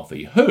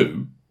McCarthy,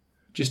 who,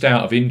 just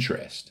out of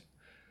interest,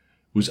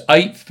 was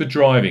 8th for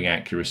driving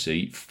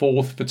accuracy,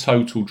 4th for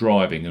total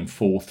driving, and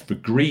 4th for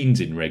greens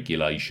in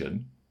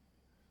regulation.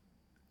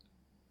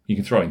 You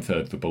can throw in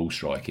 3rd for ball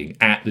striking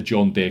at the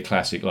John Deere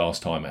Classic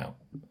last time out.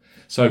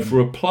 So for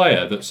a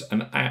player that's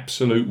an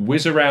absolute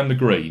whiz around the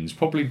greens,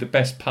 probably the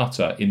best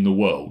putter in the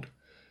world,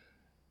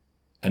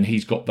 and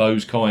he's got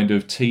those kind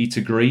of tee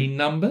to green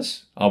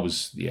numbers,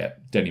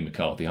 Denny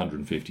McCarthy,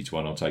 150 to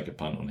 1. I'll take a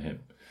punt on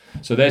him.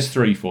 So there's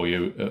 3 for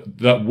you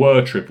that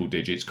were triple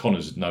digits.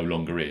 Connors no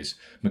longer is.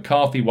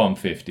 McCarthy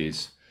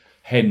 150s,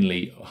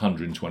 Henley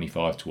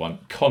 125 to 1.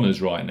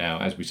 Connors right now,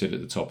 as we said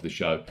at the top of the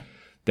show,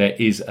 there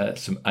is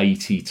some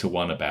 80 to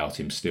 1 about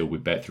him still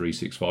with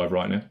Bet365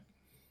 right now.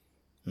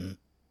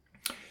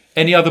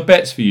 Any other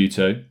bets for you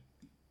two?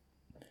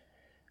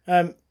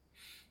 You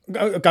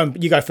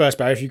go first,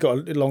 Barry, if you've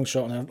got a long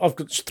shot now. I've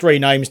got 3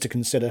 names to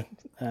consider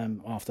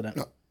after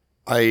that.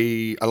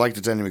 I like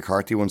the Denny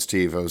McCarthy one,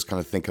 Steve. I was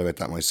kind of thinking about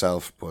that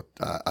myself, but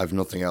I've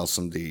nothing else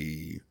on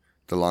the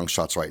long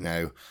shots right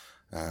now.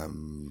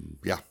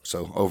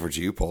 So over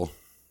to you, Paul.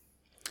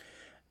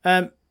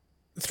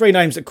 three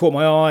names that caught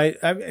my eye.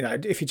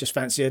 If you just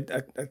fancy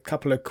a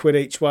couple of quid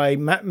each way,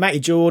 Matty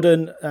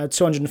Jordan,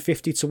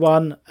 250 to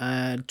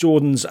 1.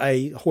 Jordan's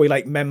a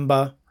Hoylake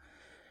member.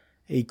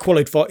 He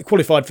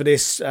qualified for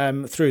this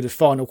through the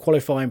final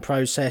qualifying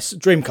process.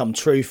 Dream come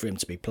true for him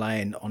to be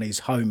playing on his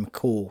home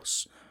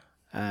course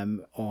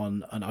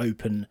on an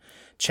Open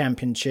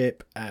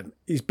Championship.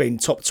 He's been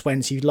top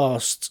 20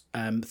 last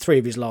 3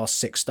 of his last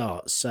 6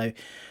 starts. So.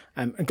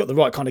 And got the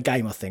right kind of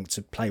game, I think,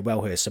 to play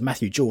well here. So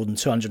Matthew Jordan,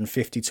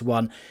 250 to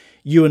 1.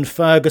 Ewan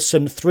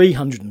Ferguson,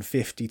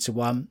 350 to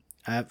 1.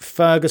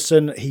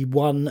 Ferguson, he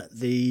won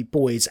the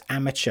boys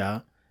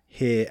amateur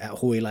here at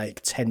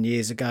Hoylake 10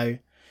 years ago.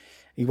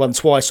 He won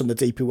twice on the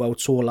DP World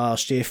Tour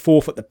last year,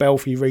 4th at the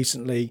Belfry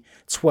recently,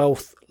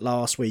 12th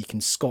last week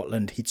in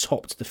Scotland. He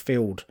topped the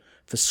field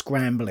for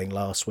scrambling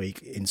last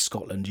week in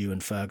Scotland, Ewan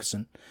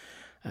Ferguson.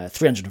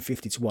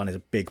 350 to 1 is a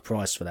big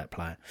price for that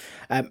player.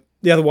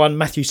 The other one,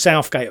 Matthew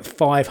Southgate at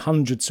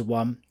 500 to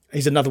 1.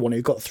 He's another one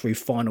who got through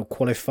final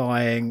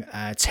qualifying,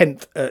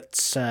 10th at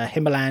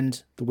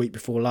Himmerland the week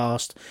before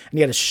last. And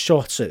he had a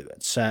shot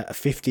at a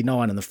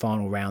 59 in the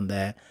final round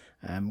there.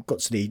 Got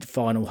to the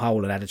final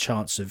hole and had a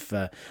chance of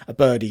a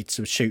birdie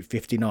to shoot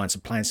 59. So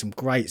playing some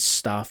great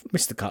stuff.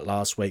 Missed the cut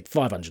last week,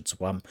 500 to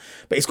 1.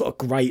 But he's got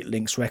a great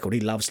links record.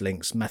 He loves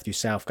links. Matthew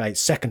Southgate,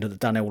 2nd at the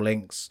Dunhill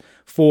Links,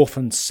 4th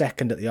and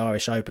 2nd at the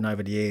Irish Open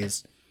over the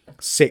years,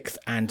 6th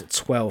and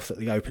 12th at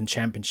the Open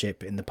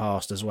Championship in the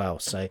past as well.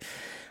 So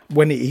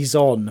when he's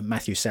on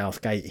Matthew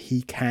Southgate,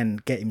 he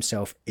can get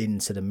himself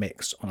into the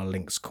mix on a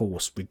links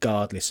course,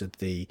 regardless of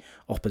the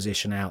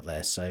opposition out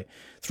there. So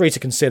 3 to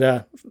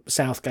consider: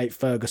 Southgate,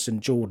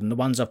 Ferguson, Jordan. The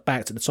ones I've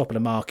backed at the top of the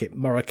market: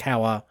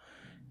 Morikawa,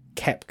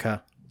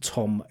 Koepka,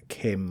 Tom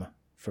Kim,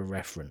 for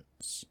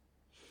reference.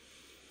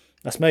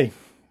 That's me.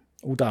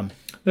 All done.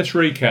 Let's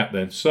recap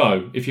then.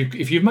 So, if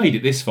you've made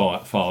it this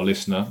far,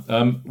 listener,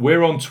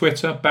 we're on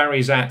Twitter.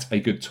 Barry's at A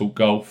Good Talk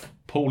Golf.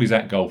 Paul is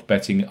at Golf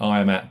Betting. I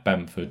am at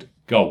Bamford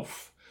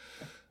Golf.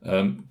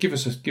 Give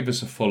us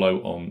a follow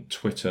on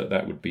Twitter.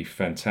 That would be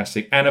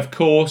fantastic. And of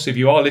course, if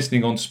you are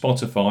listening on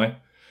Spotify,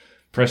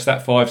 press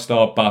that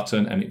 5-star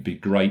button, and it'd be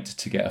great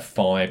to get a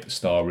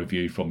 5-star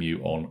review from you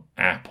on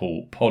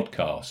Apple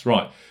Podcasts.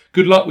 Right.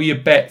 Good luck with your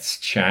bets,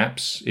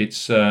 chaps.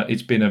 It's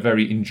been a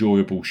very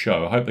enjoyable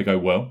show. I hope they go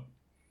well.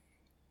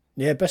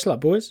 Yeah, best luck,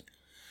 boys.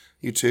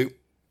 You too.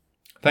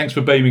 Thanks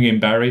for beaming in,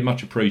 Barry.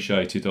 Much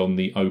appreciated on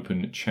the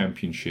Open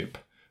Championship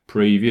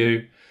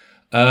preview.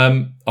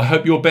 I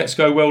hope your bets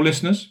go well,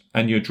 listeners,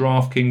 and your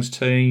DraftKings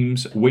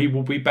teams. We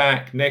will be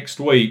back next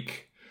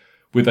week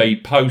with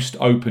a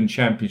post-Open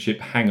Championship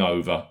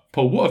hangover.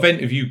 Paul, what event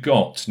have you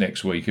got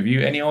next week? Have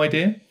you any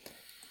idea?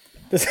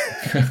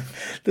 I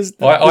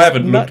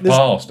haven't looked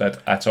past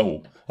at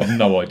all. I've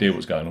no idea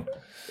what's going on.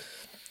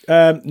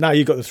 No,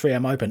 you've got the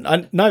 3M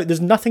Open. No, there's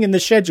nothing in the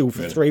schedule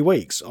for 3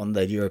 weeks on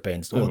the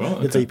European Tour,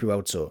 the DP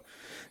World Tour.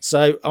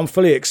 So I'm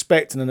fully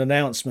expecting an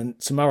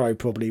announcement tomorrow,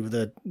 probably with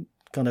a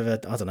kind of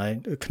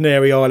a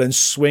Canary Islands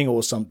swing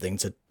or something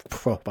to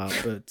prop up.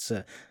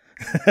 But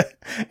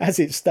as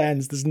it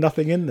stands, there's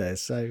nothing in there.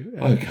 So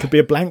it could be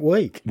a blank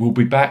week. We'll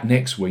be back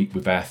next week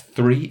with our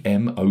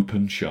 3M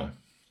Open show.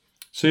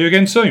 See you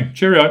again soon.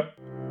 Cheerio.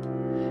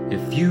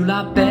 If you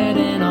like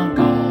betting on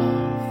golf,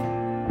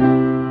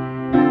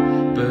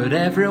 but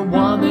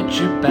everyone that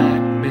you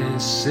back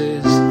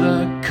misses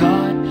the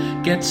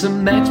cut, get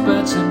some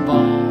experts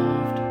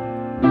involved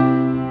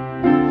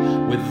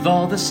with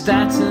all the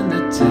stats and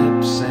the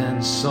tips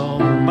and so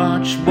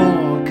much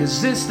more.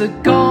 'Cause it's the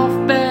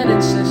golf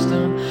betting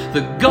system.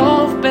 The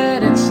golf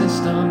betting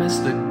system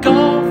is the